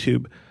on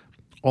YouTube,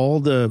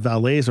 all the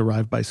valets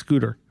arrive by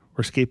scooter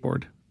or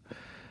skateboard.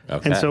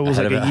 Okay. And so it was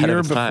like a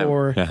year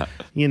before,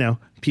 Yeah.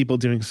 People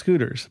doing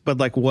scooters. But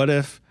like, what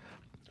if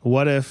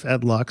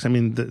at Lux, I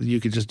mean, you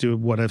could just do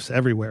what ifs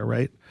everywhere,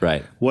 right?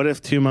 Right. What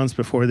if 2 months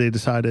before they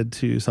decided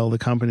to sell the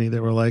company, they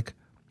were like,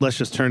 let's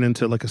just turn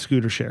into like a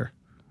scooter share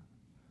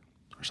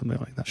or something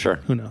like that. Sure.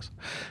 Who knows?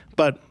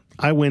 But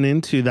I went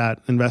into that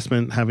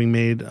investment having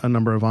made a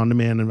number of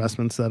on-demand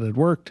investments that had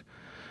worked.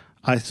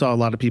 I saw a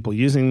lot of people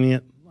using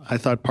it. I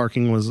thought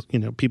parking was,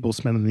 people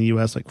spend in the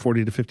U.S. like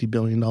 $40 to $50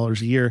 billion a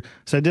year.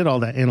 So I did all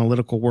that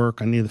analytical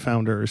work. I knew the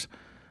founders,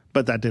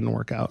 but that didn't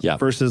work out. Yeah.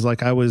 Versus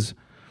like I was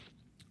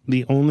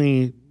the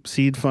only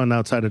seed fund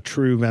outside of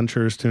True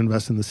Ventures to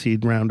invest in the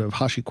seed round of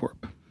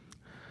HashiCorp.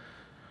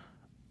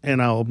 And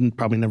I'll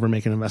probably never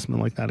make an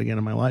investment like that again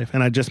in my life.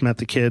 And I just met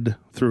the kid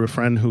through a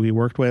friend who he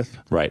worked with.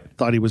 Right.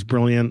 Thought he was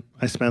brilliant.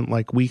 I spent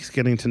like weeks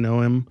getting to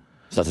know him.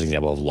 So that's an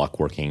example of luck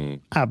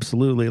working.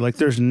 Absolutely. Like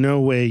there's no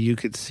way you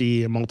could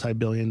see a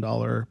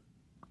multi-billion-dollar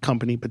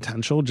company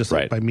potential just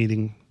like by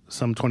meeting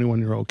some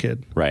 21-year-old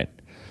kid. Right.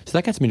 So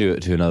that gets me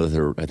to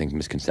another, I think,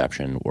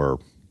 misconception or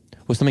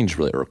something just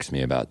really irks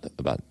me about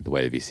the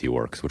way VC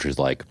works, which is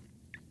like,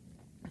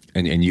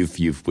 and we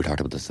talked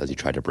about this as you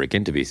tried to break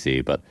into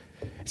VC, but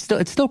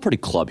it's still pretty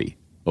clubby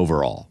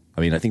overall.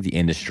 I mean, I think the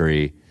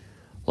industry,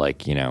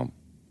 like,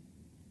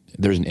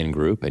 there's an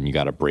in-group and you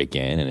got to break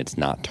in and it's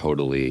not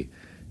totally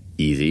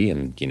easy.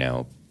 And,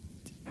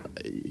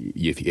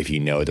 if you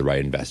know the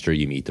right investor,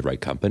 you meet the right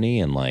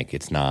company, and like,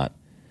 it's not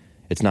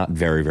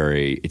very,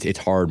 very, it's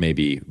hard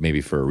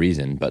maybe for a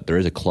reason, but there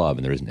is a club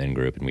and there is an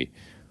in-group, and we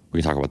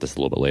can talk about this a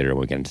little bit later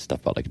when we get into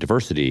stuff about like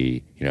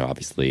diversity.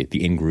 Obviously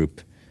the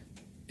in-group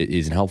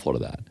isn't helpful to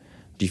that.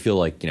 Do you feel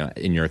like,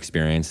 in your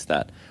experience,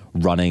 that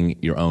running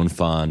your own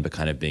fund, but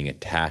kind of being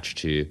attached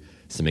to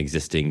some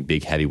existing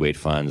big heavyweight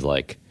funds,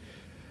 like,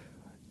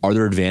 are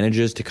there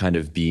advantages to kind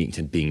of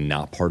being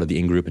not part of the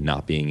in-group and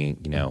not being,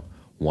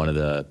 one of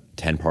the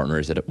 10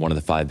 partners at one of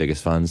the 5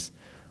 biggest funds?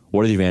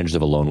 What are the advantages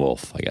of a lone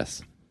wolf, I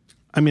guess?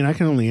 I mean, I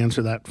can only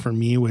answer that for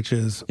me, which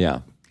is,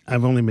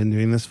 I've only been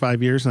doing this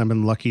 5 years, and I've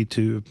been lucky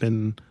to have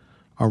been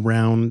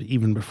around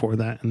even before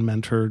that and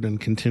mentored and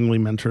continually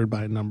mentored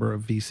by a number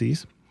of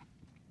VCs,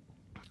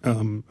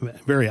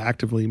 very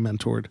actively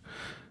mentored.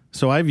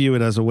 So I view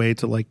it as a way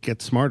to like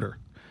get smarter.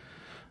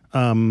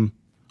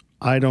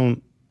 I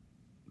don't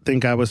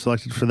think I was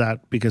selected for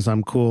that because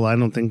I'm cool. I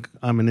don't think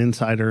I'm an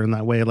insider in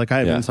that way. Like I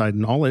have inside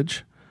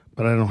knowledge,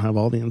 but I don't have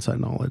all the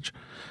inside knowledge.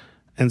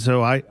 And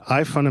so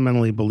I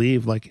fundamentally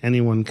believe like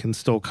anyone can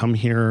still come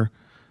here.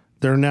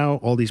 There are now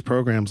all these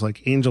programs, like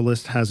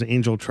AngelList has an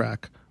Angel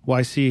Track.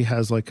 YC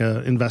has like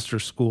a investor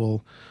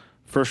school.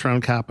 First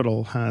Round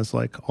Capital has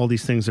like all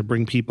these things that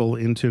bring people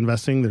into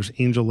investing. There's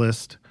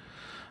AngelList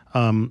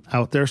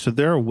out there. So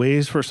there are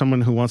ways for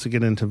someone who wants to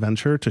get into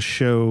venture to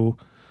show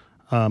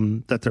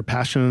that they're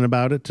passionate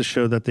about it, to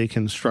show that they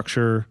can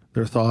structure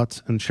their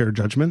thoughts and share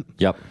judgment.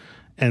 Yep.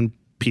 And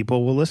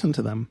people will listen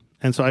to them.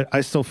 And so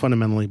I still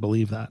fundamentally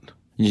believe that.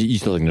 You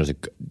still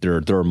think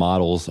there are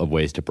models of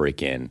ways to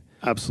break in.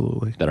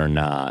 Absolutely. That are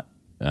not.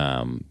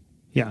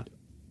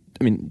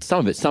 I mean, some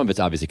of it's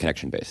obviously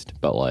connection based,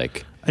 but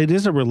like it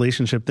is a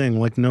relationship thing.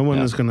 Like no one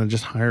is going to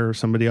just hire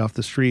somebody off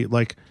the street.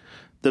 Like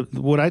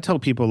what I tell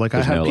people, like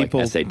I have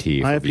people, SAT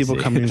I have people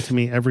coming to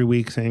me every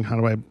week saying, "How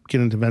do I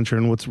get into venture?"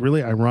 And what's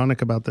really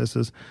ironic about this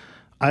is,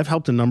 I've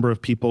helped a number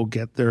of people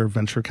get their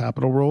venture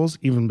capital roles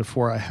even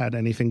before I had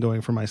anything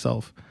going for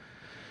myself.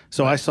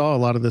 So I saw a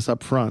lot of this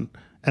up front.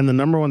 And the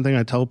number one thing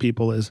I tell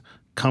people is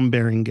come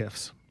bearing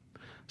gifts.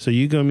 So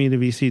you go meet a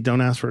VC,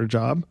 don't ask for a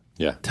job.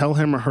 Yeah. Tell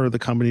him or her the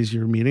companies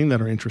you're meeting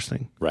that are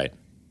interesting. Right.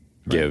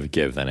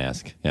 Give, then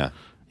ask. Yeah.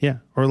 Yeah.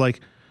 Or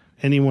like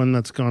anyone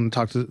that's gone to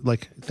talk to,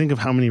 like, think of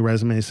how many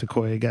resumes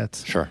Sequoia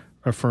gets. Sure.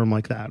 A firm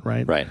like that,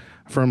 right? Right.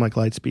 A firm like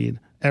Lightspeed.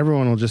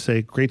 Everyone will just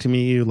say, great to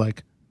meet you.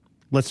 Like,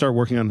 let's start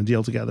working on a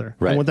deal together.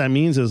 Right. And what that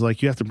means is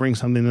like, you have to bring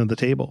something to the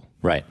table.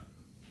 Right.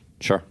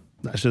 Sure.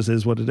 That just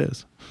is what it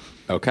is.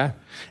 Okay.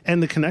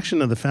 And the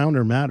connection of the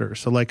founder matters.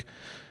 So like,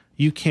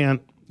 you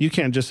can't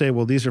just say,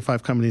 well, these are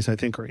 5 companies I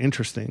think are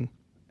interesting,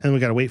 and we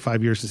got to wait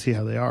 5 years to see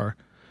how they are.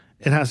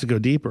 It has to go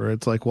deeper.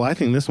 It's like, well, I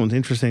think this one's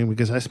interesting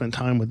because I spent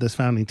time with this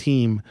founding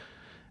team,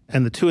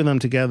 and the two of them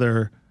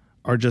together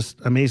are just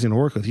amazing to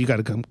work with. You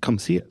got to come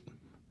see it.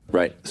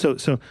 Right. So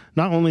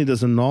not only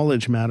does the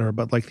knowledge matter,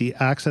 but like the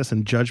access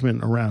and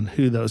judgment around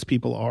who those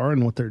people are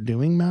and what they're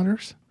doing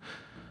matters.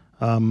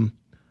 Yeah.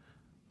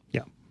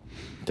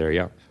 There you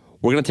go.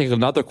 We're going to take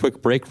another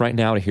quick break right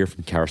now to hear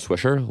from Kara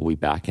Swisher. We'll be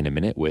back in a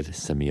minute with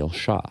Semil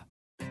Shah.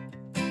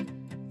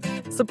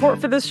 Support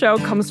for this show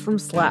comes from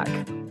Slack.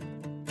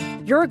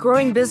 You're a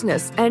growing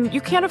business, and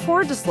you can't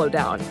afford to slow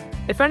down.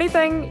 If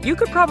anything, you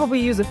could probably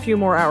use a few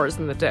more hours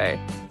in the day.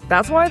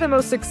 That's why the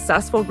most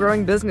successful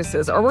growing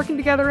businesses are working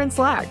together in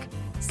Slack.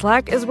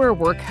 Slack is where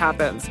work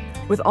happens,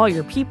 with all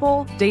your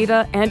people,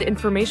 data, and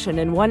information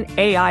in one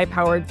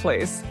AI-powered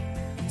place.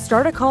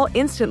 Start a call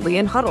instantly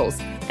in huddles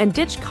and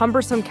ditch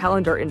cumbersome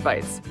calendar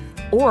invites.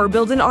 Or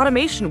build an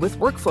automation with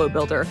Workflow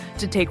Builder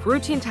to take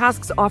routine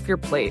tasks off your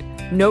plate.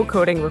 No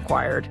coding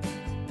required.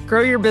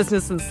 Grow your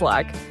business in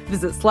Slack.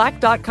 Visit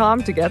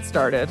slack.com to get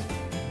started.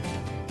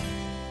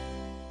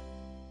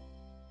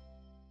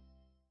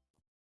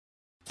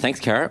 Thanks,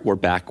 Kara. We're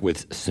back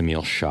with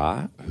Semil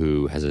Shah,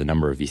 who has a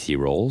number of VC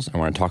roles. I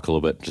want to talk a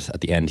little bit just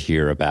at the end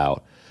here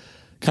about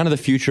kind of the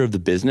future of the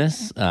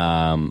business.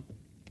 So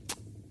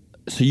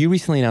you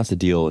recently announced a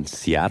deal in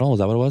Seattle. Is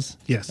that what it was?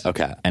 Yes.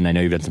 Okay. And I know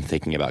you've done some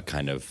thinking about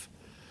kind of,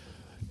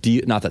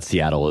 not that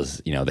Seattle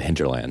is, the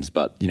hinterlands,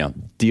 but,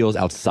 deals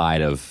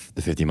outside of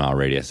the 50-mile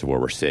radius of where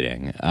we're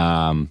sitting.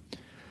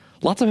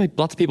 Lots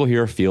of people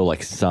here feel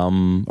like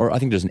or I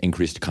think there's an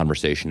increased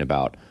conversation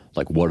about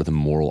like what are the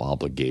moral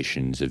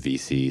obligations of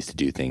VCs to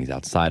do things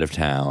outside of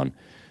town?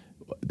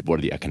 What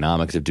are the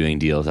economics of doing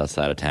deals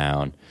outside of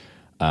town?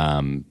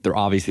 There are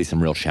obviously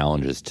some real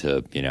challenges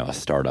to a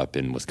startup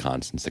in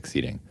Wisconsin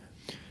succeeding.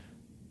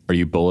 Are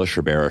you bullish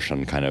or bearish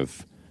on kind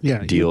of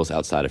deals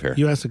outside of here?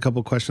 You asked a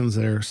couple questions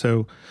there.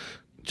 So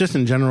just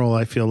in general,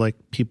 I feel like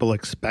people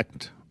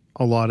expect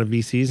a lot of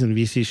VCs, and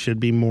VCs should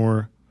be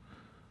more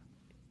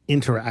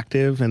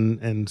interactive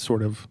and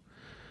sort of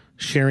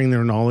sharing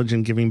their knowledge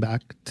and giving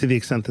back to the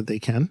extent that they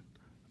can.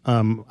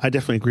 I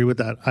definitely agree with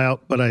that.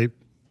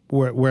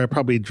 Where I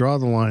probably draw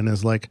the line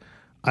is like,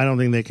 I don't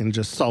think they can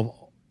just solve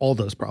all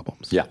those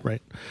problems. Yeah.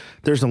 Right.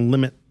 There's a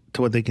limit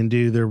to what they can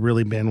do. They're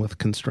really bandwidth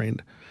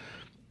constrained.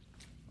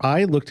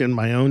 I looked in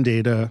my own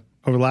data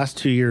over the last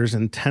 2 years.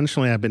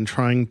 Intentionally, I've been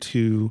trying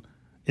to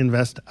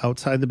invest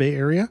outside the Bay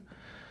Area,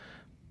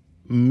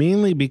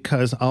 mainly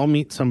because I'll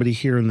meet somebody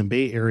here in the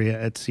Bay Area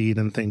at seed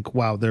and think,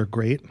 wow, they're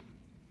great.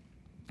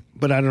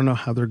 But I don't know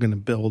how they're going to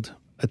build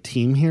a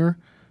team here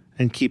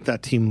and keep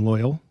that team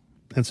loyal.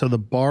 And so the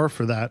bar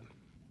for that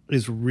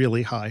is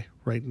really high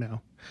right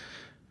now.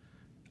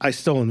 I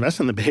still invest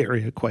in the Bay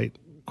Area quite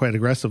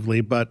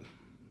aggressively, but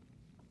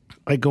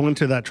I go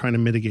into that trying to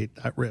mitigate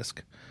that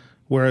risk.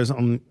 Whereas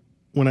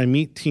when I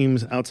meet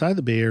teams outside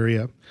the Bay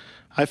Area,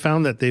 I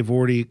found that they've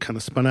already kind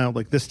of spun out.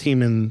 Like this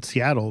team in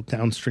Seattle,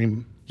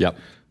 downstream, yep,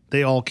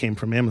 they all came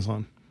from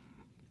Amazon.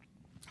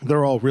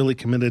 They're all really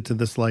committed to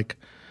this like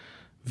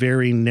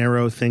very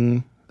narrow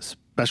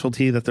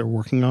specialty that they're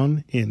working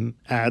on in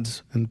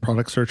ads and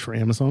product search for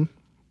Amazon.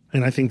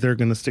 And I think they're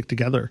going to stick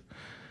together.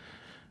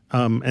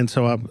 And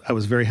so I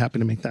was very happy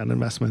to make that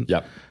investment.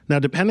 Yep. Now,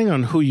 depending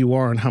on who you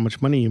are and how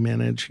much money you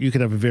manage, you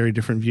could have a very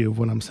different view of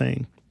what I'm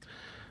saying.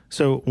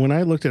 So when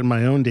I looked at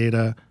my own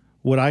data,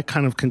 what I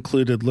kind of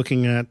concluded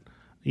looking at,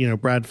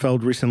 Brad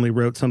Feld recently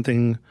wrote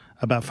something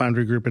about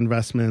Foundry Group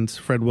investments.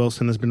 Fred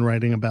Wilson has been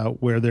writing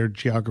about where their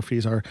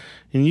geographies are.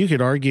 And you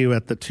could argue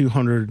at the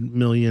 200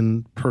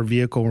 million per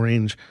vehicle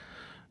range,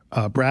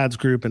 Brad's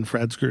group and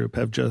Fred's group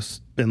have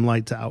just been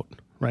lights out,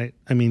 right?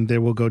 I mean, they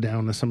will go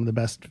down as some of the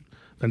best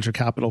venture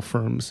capital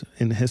firms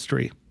in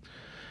history.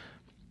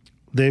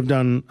 They've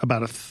done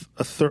about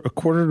a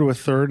quarter to a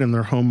third in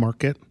their home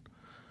market,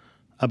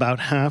 about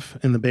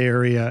half in the Bay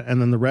Area, and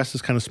then the rest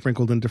is kind of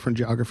sprinkled in different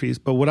geographies.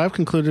 But what I've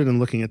concluded in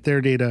looking at their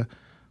data,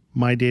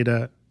 my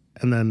data,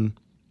 and then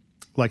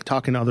like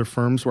talking to other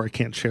firms where I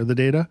can't share the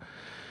data,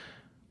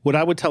 what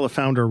I would tell a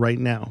founder right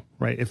now,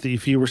 right?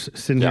 If you were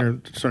sitting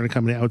here starting a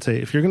company, I would say,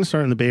 if you're going to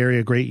start in the Bay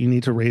Area, great, you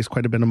need to raise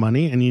quite a bit of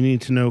money and you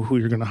need to know who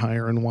you're going to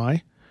hire and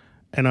why,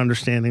 and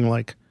understanding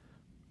like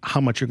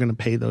how much you're going to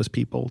pay those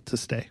people to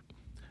stay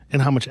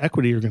and how much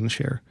equity you're going to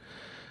share.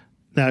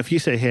 Now, if you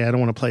say, hey, I don't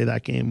want to play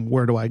that game,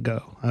 where do I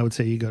go? I would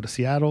say you go to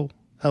Seattle,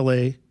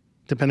 LA,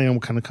 depending on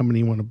what kind of company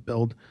you want to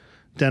build,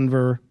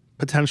 Denver,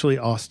 potentially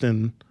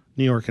Austin,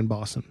 New York, and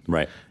Boston.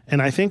 Right.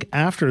 And I think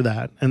after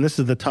that, and this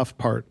is the tough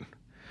part,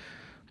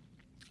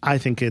 I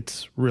think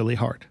it's really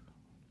hard.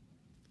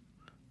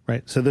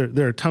 Right. So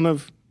there are a ton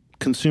of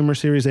consumer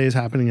Series A's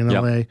happening in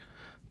LA,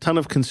 ton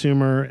of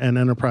consumer and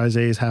enterprise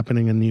A's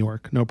happening in New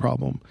York, no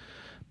problem.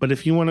 But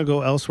if you want to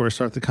go elsewhere,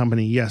 start the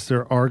company, yes,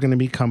 there are going to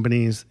be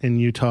companies in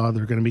Utah.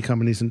 There are going to be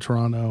companies in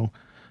Toronto.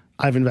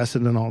 I've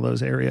invested in all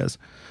those areas.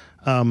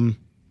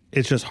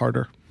 It's just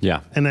harder.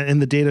 Yeah.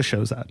 And the data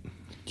shows that.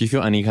 Do you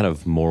feel any kind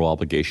of moral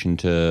obligation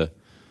to,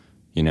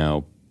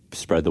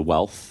 spread the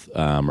wealth?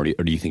 Or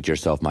do you think to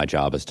yourself, my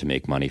job is to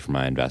make money for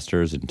my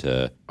investors and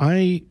to...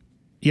 I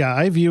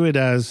view it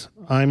as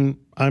I'm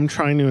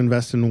trying to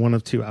invest in one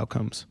of two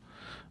outcomes.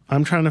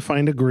 I'm trying to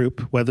find a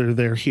group, whether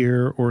they're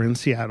here or in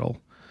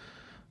Seattle,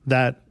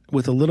 that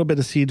with a little bit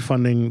of seed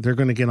funding, they're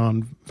going to get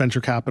on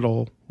venture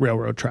capital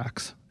railroad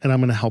tracks, and I'm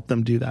going to help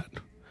them do that.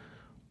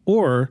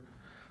 Or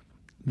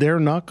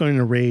they're not going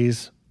to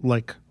raise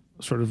like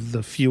sort of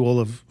the fuel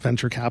of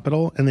venture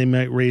capital, and they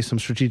might raise some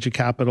strategic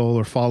capital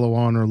or follow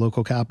on or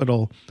local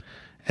capital,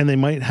 and they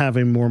might have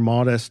a more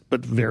modest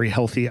but very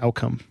healthy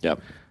outcome. Yep.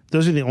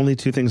 Those are the only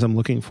two things I'm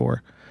looking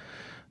for.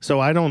 So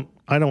I don't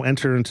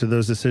enter into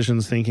those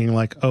decisions thinking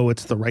like, oh,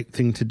 it's the right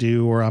thing to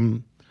do, or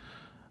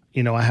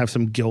I have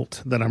some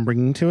guilt that I'm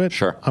bringing to it.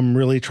 Sure. I'm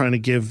really trying to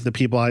give the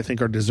people I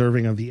think are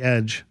deserving of the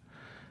edge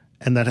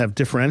and that have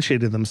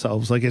differentiated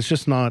themselves. Like this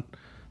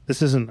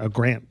isn't a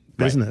grant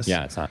business. Right.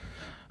 Yeah, it's not.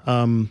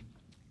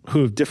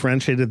 Who have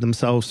differentiated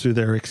themselves through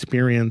their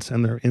experience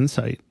and their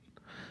insight,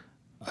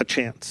 a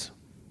chance.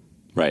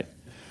 Right.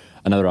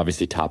 Another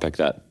obviously topic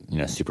that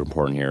super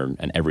important here,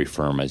 and every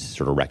firm has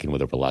sort of reckoned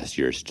with over the last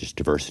years, just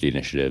diversity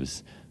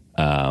initiatives.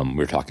 We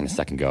were talking a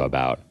second ago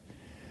about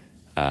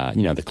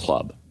the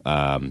club.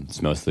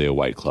 It's mostly a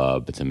white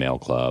club. It's a male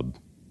club.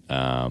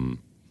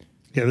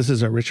 This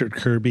is Richard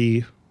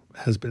Kirby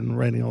has been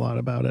writing a lot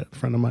about it. A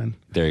friend of mine.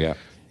 There you go.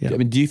 Yeah. I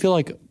mean, do you feel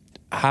like,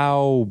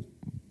 how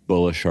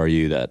bullish are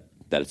you that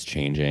it's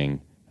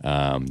changing?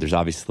 There's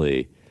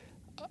obviously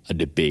a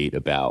debate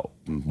about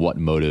what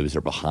motives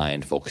are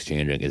behind folks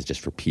changing. Is it just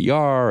for PR?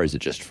 Or is it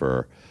just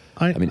for?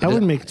 I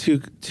would make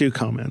two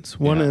comments.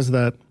 One is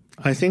that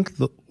I think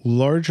the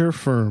larger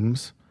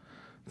firms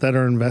that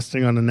are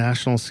investing on a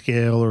national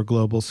scale or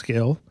global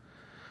scale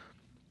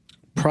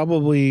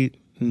probably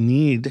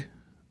need,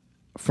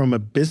 from a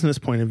business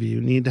point of view,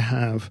 need to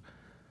have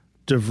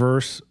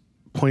diverse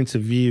points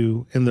of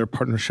view in their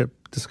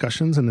partnership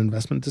discussions and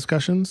investment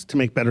discussions to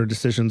make better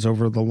decisions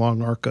over the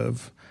long arc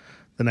of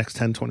the next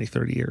 10, 20,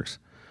 30 years.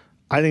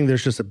 I think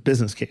there's just a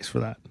business case for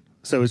that.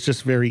 So it's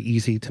just very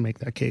easy to make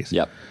that case.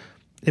 Yep.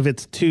 If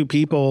it's two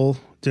people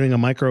doing a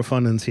micro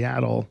fund in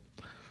Seattle,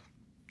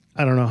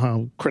 I don't know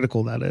how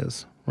critical that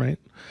is, right?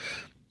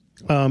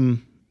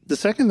 The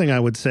second thing I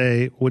would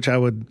say, which I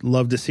would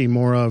love to see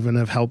more of and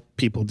have helped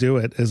people do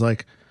it, is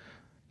like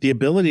the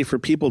ability for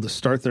people to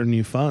start their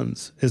new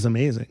funds is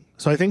amazing.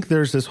 So I think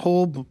there's this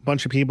whole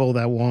bunch of people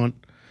that want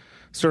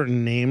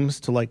certain names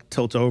to like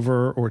tilt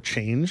over or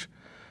change.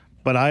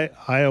 But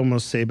I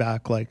almost say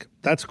back, like,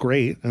 that's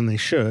great, and they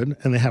should,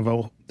 and they have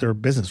their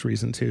business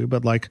reason to.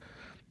 But like,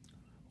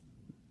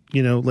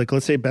 like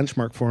let's say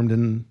Benchmark formed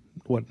in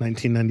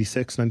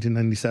 1996,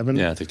 1997?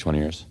 Yeah, it's like 20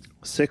 years.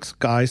 6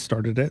 guys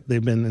started it.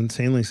 They've been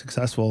insanely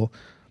successful.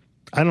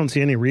 I don't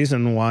see any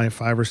reason why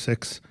 5 or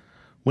 6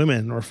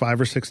 women or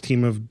 5 or 6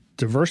 team of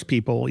diverse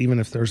people, even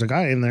if there's a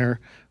guy in there,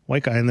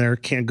 white guy in there,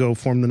 can't go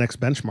form the next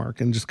Benchmark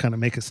and just kind of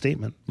make a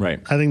statement. Right.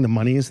 I think the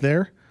money is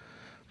there.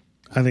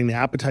 I think the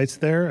appetite's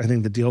there. I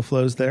think the deal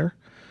flow's there.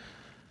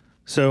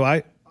 So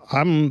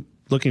I'm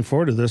looking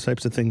forward to those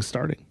types of things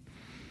starting.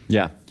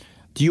 Yeah.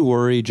 Do you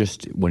worry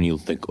just when you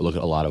look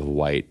at a lot of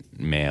white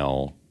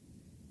male,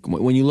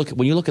 when you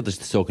look at the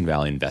Silicon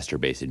Valley investor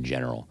base in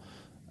general,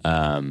 this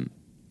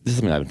is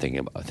something I've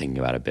been thinking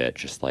about a bit,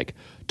 just like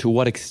to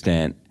what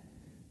extent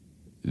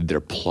they're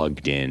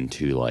plugged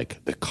into like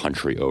the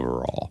country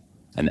overall.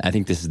 And I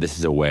think this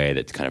is a way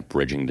that's kind of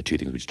bridging the two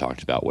things we just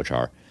talked about, which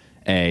are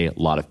A, a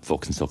lot of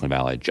folks in Silicon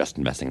Valley just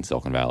investing in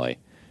Silicon Valley,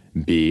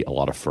 B, a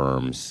lot of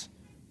firms,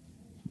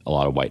 a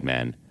lot of white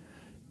men.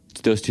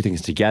 Those two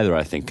things together,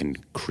 I think, can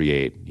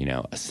create,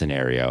 a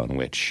scenario in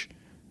which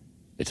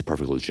it's a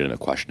perfectly legitimate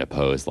question to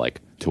pose, like,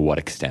 to what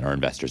extent are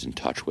investors in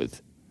touch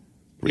with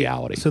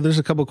reality? So there's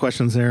a couple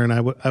questions there, and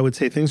I would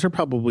say things are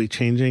probably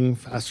changing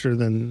faster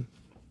than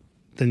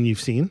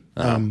you've seen.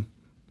 Uh-huh.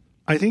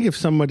 I think if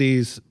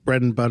somebody's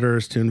bread and butter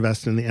is to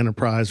invest in the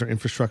enterprise or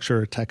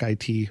infrastructure or tech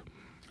IT,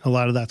 a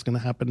lot of that's going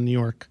to happen in New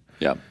York.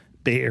 Yep.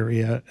 Bay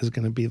Area is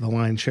going to be the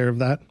lion's share of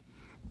that.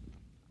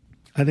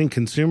 I think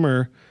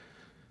consumer,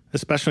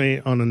 especially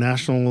on a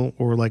national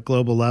or like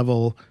global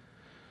level,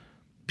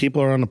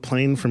 people are on a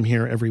plane from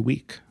here every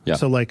week. Yeah.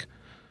 So like,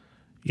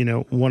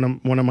 one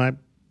of my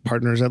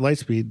partners at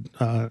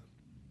Lightspeed,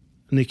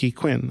 Nikki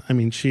Quinn, I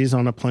mean, she's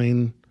on a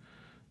plane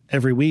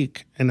every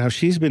week. And now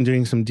she's been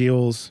doing some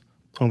deals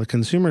on the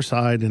consumer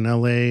side in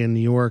LA and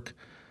New York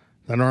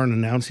that aren't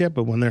announced yet,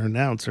 but when they're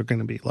announced, they're going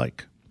to be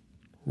like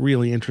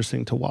really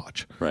interesting to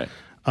watch. Right.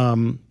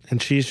 And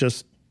she's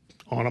just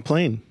on a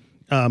plane.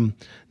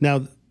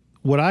 Now,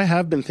 what I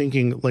have been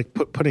thinking, like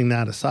putting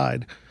that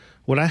aside,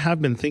 what I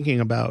have been thinking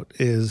about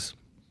is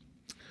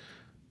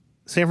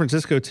San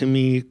Francisco to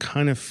me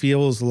kind of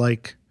feels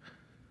like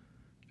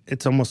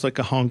it's almost like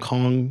a Hong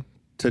Kong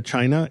to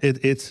China.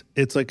 It's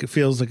like, it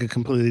feels like a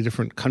completely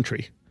different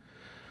country.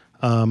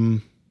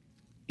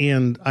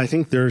 And I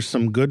think there's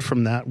some good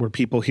from that where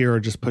people here are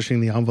just pushing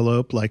the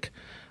envelope. Like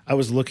I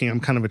was looking, I'm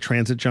kind of a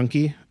transit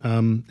junkie.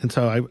 And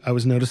so I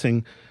was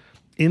noticing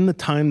in the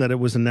time that it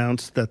was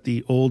announced that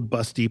the old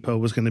bus depot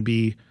was going to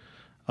be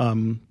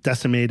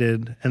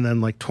decimated and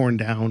then like torn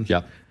down.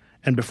 Yeah.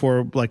 And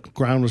before like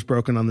ground was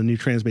broken on the new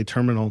Transbay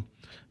terminal,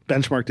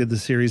 Benchmark did the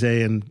Series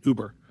A and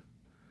Uber,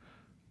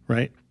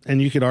 right?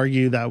 And you could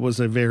argue that was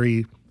a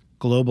very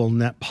global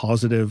net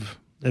positive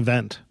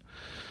event.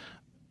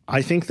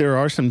 I think there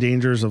are some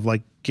dangers of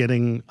like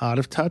getting out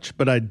of touch,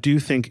 but I do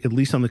think, at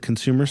least on the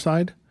consumer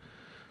side,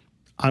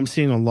 I'm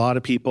seeing a lot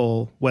of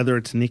people, whether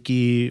it's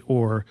Nikki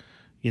or,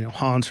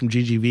 Hans from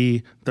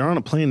GGV, they're on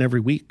a plane every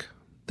week.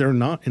 They're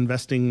not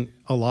investing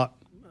a lot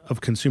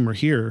of consumer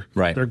here.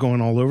 Right. They're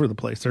going all over the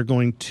place. They're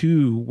going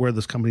to where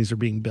those companies are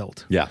being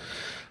built. Yeah.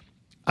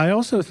 I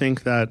also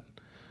think that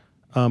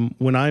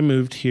when I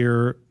moved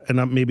here,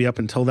 and maybe up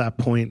until that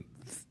point,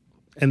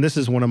 and this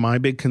is one of my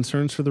big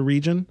concerns for the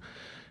region,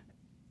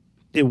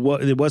 it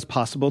was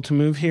possible to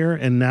move here.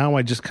 And now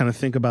I just kind of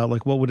think about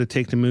like, what would it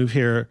take to move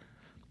here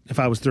if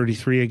I was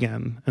 33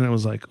 again? And I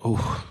was like,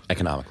 oh.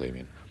 Economically, I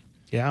mean.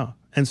 Yeah.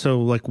 And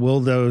so like, will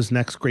those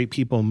next great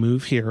people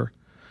move here?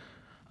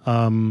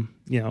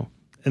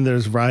 And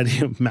there's a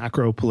variety of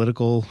macro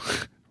political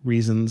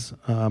reasons.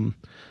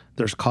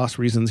 There's cost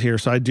reasons here.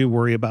 So I do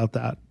worry about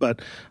that.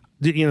 But,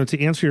 to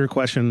answer your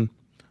question,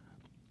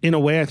 in a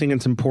way, I think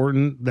it's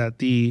important that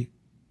the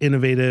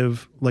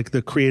innovative, like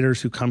the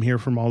creators who come here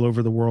from all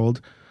over the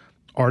world,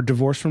 are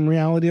divorced from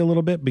reality a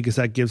little bit, because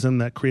that gives them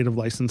that creative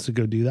license to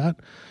go do that.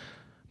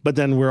 But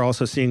then we're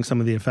also seeing some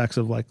of the effects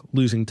of like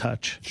losing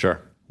touch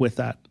with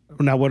that.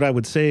 Now, what I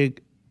would say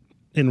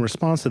in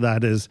response to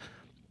that is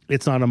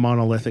it's not a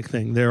monolithic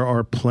thing. There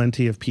are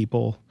plenty of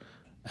people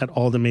at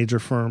all the major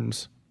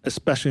firms,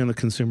 especially on the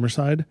consumer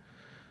side,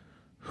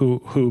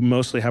 who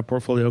mostly have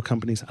portfolio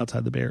companies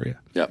outside the Bay Area.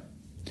 Yep.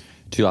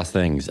 Two last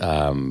things.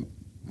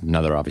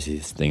 Another obviously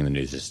thing in the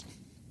news is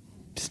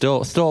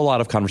still a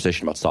lot of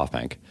conversation about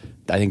SoftBank.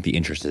 I think the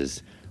interest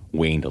has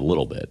waned a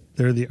little bit.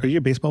 Are you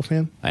a baseball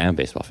fan? I am a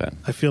baseball fan.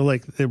 I feel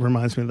like it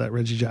reminds me of that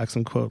Reggie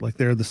Jackson quote, like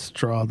they're the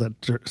straw that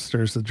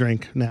stirs the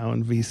drink now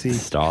in VC.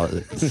 Straw.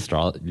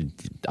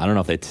 I don't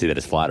know if they'd see that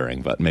as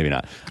flattering, but maybe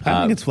not.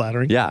 I think it's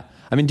flattering. Yeah.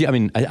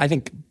 I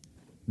think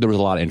there was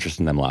a lot of interest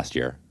in them last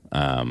year.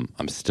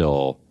 I'm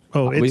still...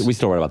 we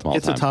still wread about them all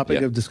the time. It's a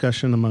topic of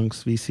discussion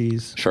amongst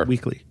VCs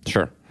weekly.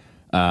 Sure.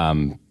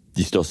 Do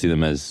you still see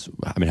them as,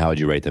 how would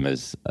you rate them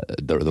as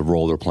the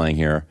role they're playing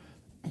here?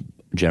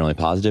 Generally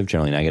positive,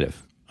 generally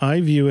negative?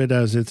 I view it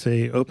as it's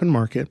a open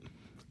market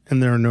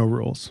and there are no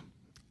rules.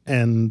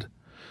 And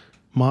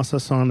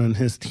Masa-san and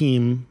his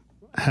team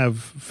have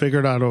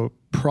figured out a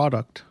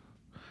product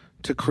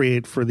to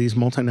create for these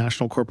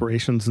multinational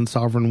corporations and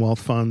sovereign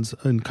wealth funds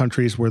in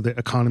countries where the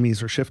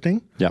economies are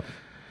shifting. Yep.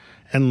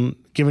 And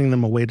giving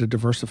them a way to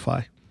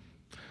diversify.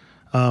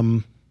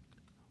 How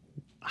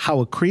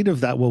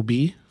accretive that will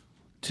be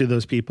to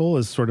those people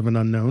is sort of an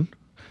unknown.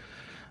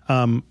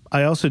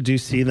 I also do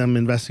see them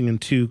investing in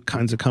two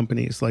kinds of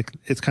companies. Like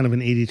it's kind of an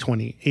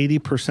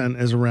 80-20.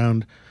 80% is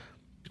around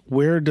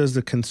where does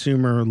the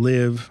consumer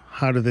live?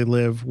 How do they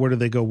live? Where do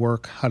they go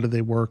work? How do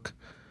they work?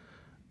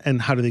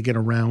 And how do they get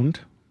around?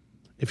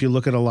 If you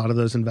look at a lot of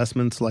those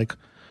investments, like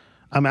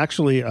I'm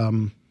actually...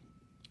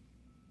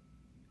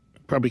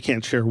 probably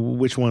can't share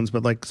which ones,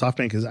 but like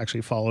SoftBank has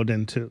actually followed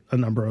into a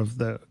number of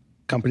the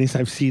companies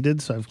I've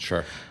seeded. So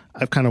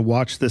I've kind of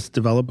watched this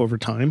develop over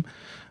time.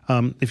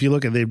 If you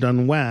look at, they've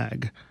done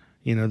WAG,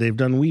 they've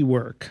done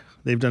WeWork,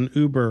 they've done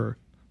Uber,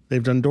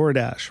 they've done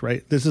DoorDash,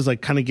 right? This is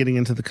like kind of getting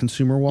into the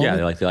consumer wallet. Yeah,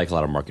 they like a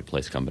lot of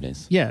marketplace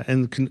companies. Yeah,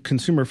 and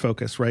consumer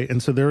focus, right?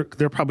 And so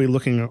they're probably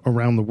looking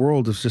around the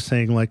world as just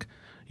saying like,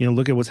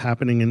 look at what's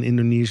happening in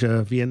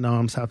Indonesia,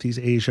 Vietnam, Southeast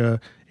Asia.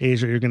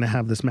 You're going to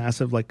have this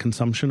massive like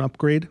consumption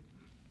upgrade.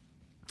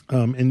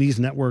 And these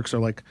networks are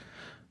like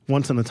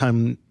once in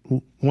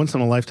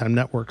a lifetime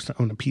networks to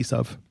own a piece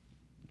of.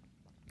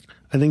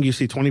 I think you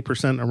see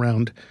 20%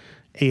 around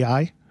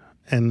AI,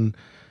 and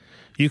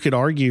you could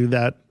argue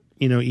that,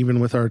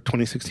 even with our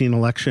 2016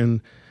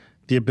 election,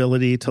 the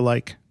ability to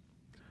like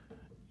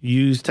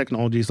use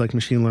technologies like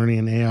machine learning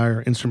and AI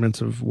are instruments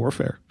of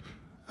warfare.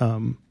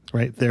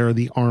 Right? They're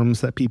the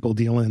arms that people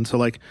deal in. So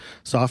like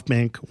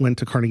SoftBank went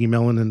to Carnegie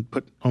Mellon and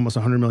put almost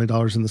 $100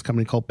 million in this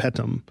company called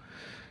Petum,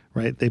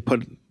 right? They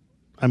put,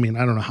 I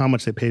don't know how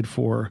much they paid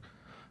for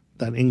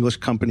that English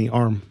company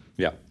ARM.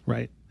 Yeah.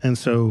 Right. And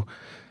so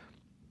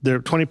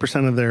they're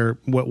 20% of their,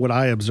 what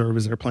I observe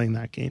is they're playing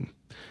that game.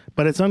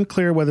 But it's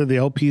unclear whether the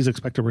LPs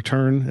expect a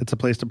return. It's a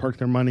place to park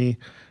their money.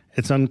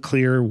 It's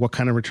unclear what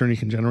kind of return you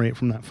can generate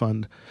from that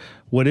fund.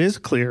 What is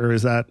clear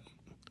is that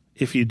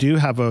if you do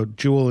have a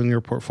jewel in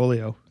your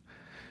portfolio,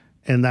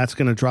 and that's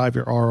going to drive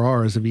your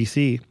RR as a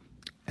VC,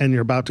 and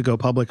you're about to go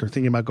public or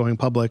thinking about going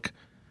public,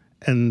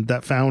 and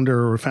that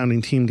founder or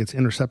founding team gets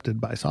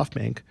intercepted by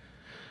SoftBank,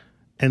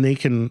 and they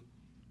can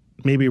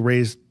maybe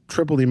raise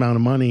triple the amount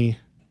of money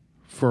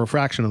for a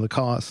fraction of the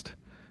cost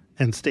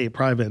and stay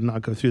private and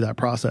not go through that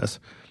process.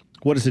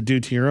 What does it do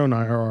to your own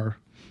IRR?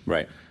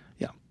 Right.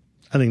 Yeah.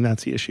 I think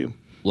that's the issue.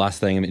 Last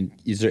thing,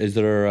 is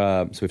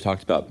there so we've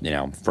talked about,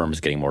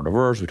 firms getting more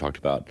diverse. We've talked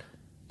about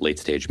late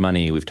stage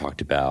money. We've talked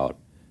about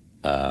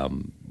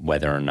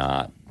whether or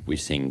not we're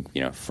seeing,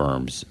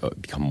 firms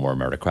become more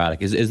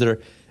meritocratic. Is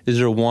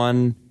there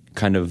one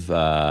kind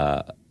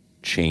of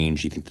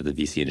change you think that the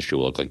VC industry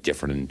will look like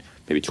different in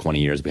maybe 20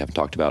 years we haven't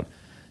talked about?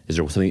 Is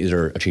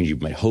there a change you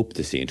might hope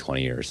to see in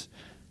 20 years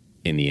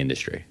in the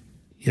industry?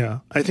 Yeah,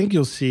 I think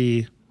you'll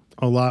see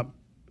a lot,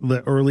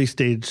 the early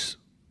stage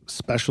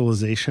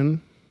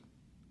specialization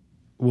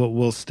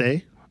will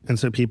stay. And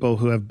so people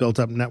who have built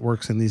up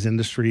networks in these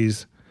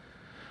industries,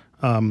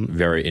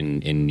 very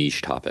in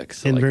niche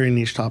topics. Very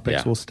niche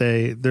topics will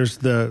stay. There's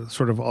the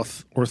sort of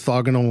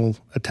orthogonal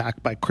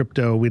attack by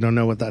crypto. We don't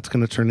know what that's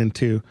going to turn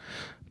into.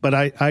 But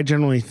I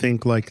generally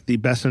think like the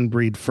best in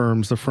breed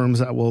firms, the firms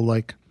that will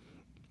have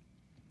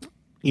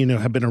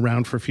been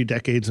around for a few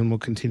decades and will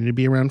continue to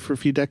be around for a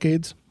few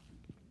decades,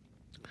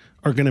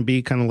 are going to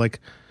be kind of like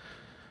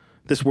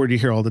this word you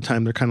hear all the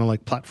time. They're kind of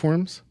like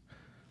platforms,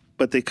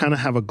 but they kind of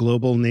have a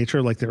global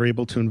nature, like they're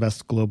able to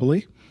invest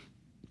globally.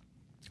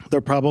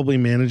 They're probably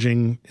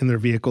managing in their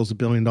vehicles $1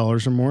 billion or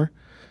more,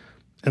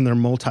 and they're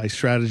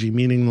multi-strategy,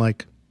 meaning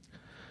like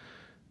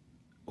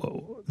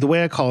the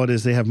way I call it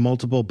is they have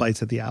multiple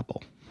bites at the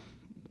apple.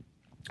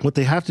 What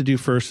they have to do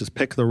first is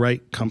pick the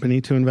right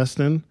company to invest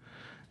in,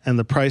 and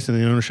the price and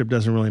the ownership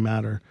doesn't really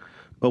matter.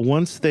 But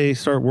once they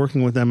start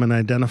working with them and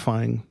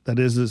identifying that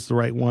is the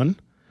right one,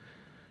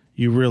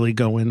 you really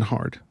go in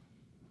hard,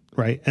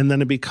 right? And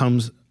then it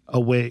becomes a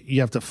way,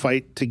 you have to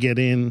fight to get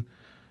in,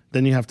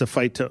 then you have to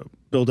fight to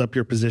build up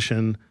your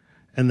position,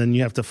 and then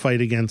you have to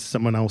fight against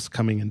someone else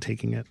coming and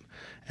taking it.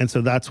 And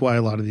so that's why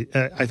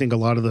I think a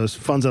lot of those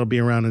funds that'll be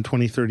around in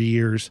 20, 30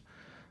 years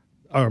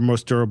are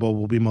most durable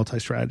will be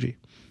multi-strategy.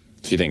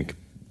 So you think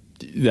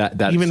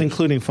that even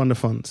including fund of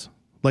funds,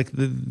 like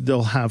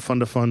they'll have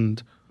fund of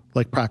fund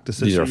like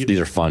practices. These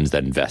are funds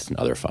that invest in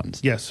other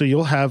funds. Yeah. So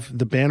you'll have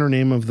the banner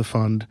name of the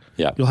fund.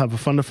 Yeah. You'll have a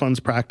fund of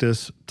funds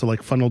practice to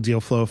like funnel deal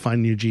flow,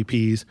 find new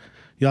GPs.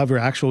 You'll have your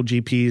actual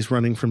GPs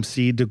running from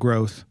seed to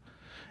growth.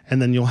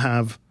 And then you'll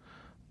have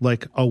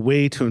like a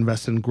way to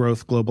invest in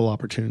growth global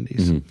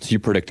opportunities. Mm-hmm. So you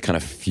predict kind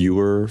of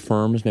fewer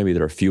firms, maybe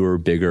there are fewer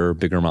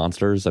bigger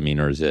monsters? I mean,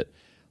 or is it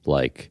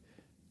like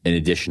in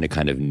addition to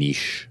kind of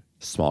niche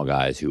small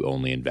guys who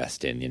only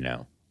invest in,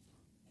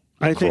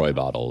 LaCroix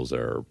bottles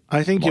or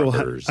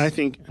markers? I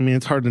mean,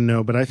 it's hard to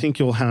know, but I think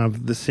you'll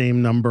have the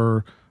same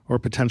number or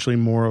potentially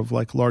more of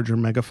like larger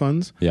mega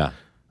funds. Yeah.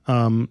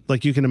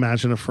 Like you can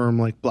imagine a firm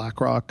like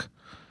BlackRock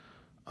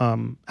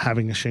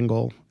having a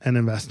shingle and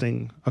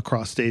investing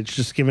across stage,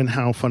 just given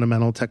how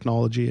fundamental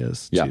technology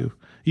is. Yeah.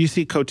 You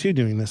see Coatue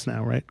doing this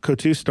now, right?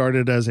 Coatue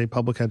started as a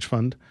public hedge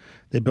fund.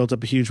 They built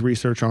up a huge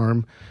research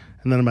arm.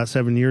 And then about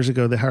 7 years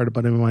ago, they hired a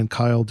buddy of mine,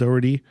 Kyle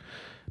Doherty,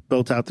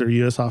 built out their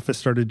U.S. office,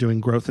 started doing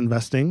growth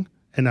investing.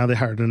 And now they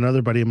hired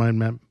another buddy of mine,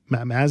 Matt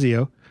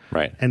Mazzio.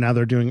 Right. And now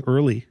they're doing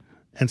early.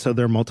 And so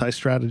they're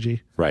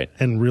multi-strategy. Right.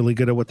 And really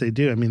good at what they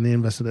do. I mean, they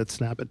invested at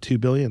Snap at $2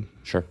 billion.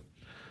 Sure.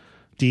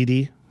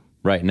 DD.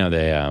 Right. No,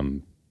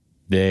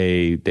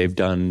 they've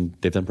done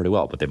pretty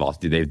well, but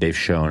they've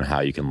shown how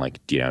you can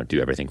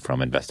do everything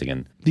from investing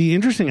in the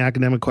interesting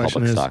academic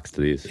question public stocks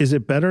to these. Is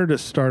it better to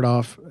start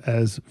off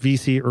as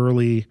VC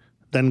early,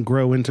 then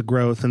grow into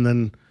growth, and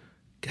then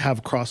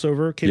have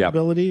crossover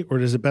capability? Yep. Or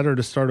is it better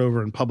to start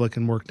over in public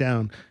and work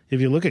down?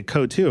 If you look at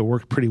Coatue, it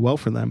worked pretty well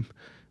for them.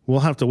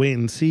 We'll have to wait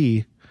and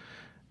see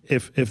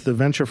if the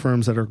venture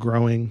firms that are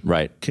growing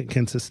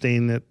can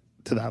sustain it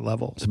to that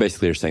level. So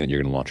basically you're saying that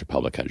you're going to launch a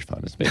public hedge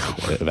fund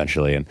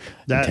eventually in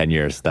 10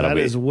 years. That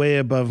is way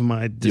above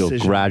my decision.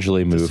 You'll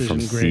gradually move from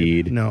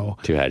grade. seed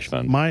to hedge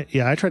fund.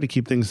 I try to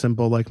keep things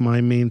simple. Like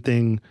my main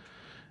thing,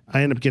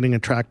 I end up getting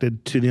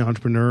attracted to the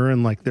entrepreneur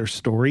and like their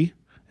story.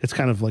 It's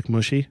kind of like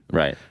mushy.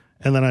 Right.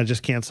 And then I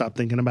just can't stop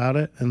thinking about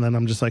it. And then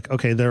I'm just like,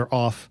 okay, they're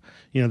off.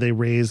 They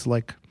raise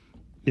like,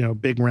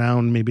 big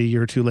round maybe a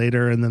year or two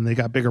later, and then they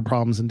got bigger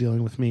problems in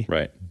dealing with me.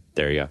 Right.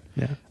 There you go.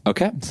 Yeah.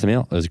 Okay,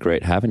 Semil, it was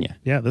great having you.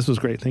 Yeah, this was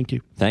great. Thank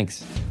you.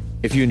 Thanks.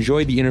 If you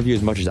enjoyed the interview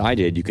as much as I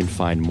did, you can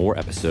find more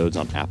episodes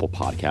on Apple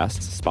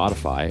Podcasts,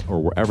 Spotify,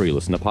 or wherever you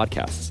listen to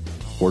podcasts.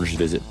 Or just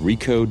visit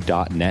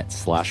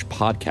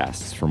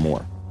recode.net/podcasts for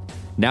more.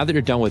 Now that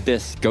you're done with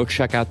this, go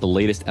check out the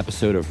latest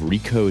episode of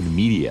Recode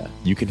Media.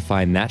 You can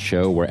find that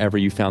show wherever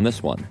you found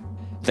this one.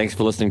 Thanks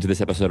for listening to this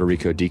episode of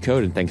Recode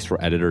Decode, and thanks to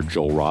our editor,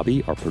 Joel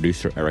Robbie, our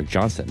producer, Eric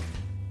Johnson.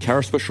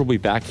 Kara Swisher will be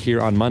back here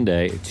on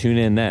Monday. Tune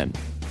in then.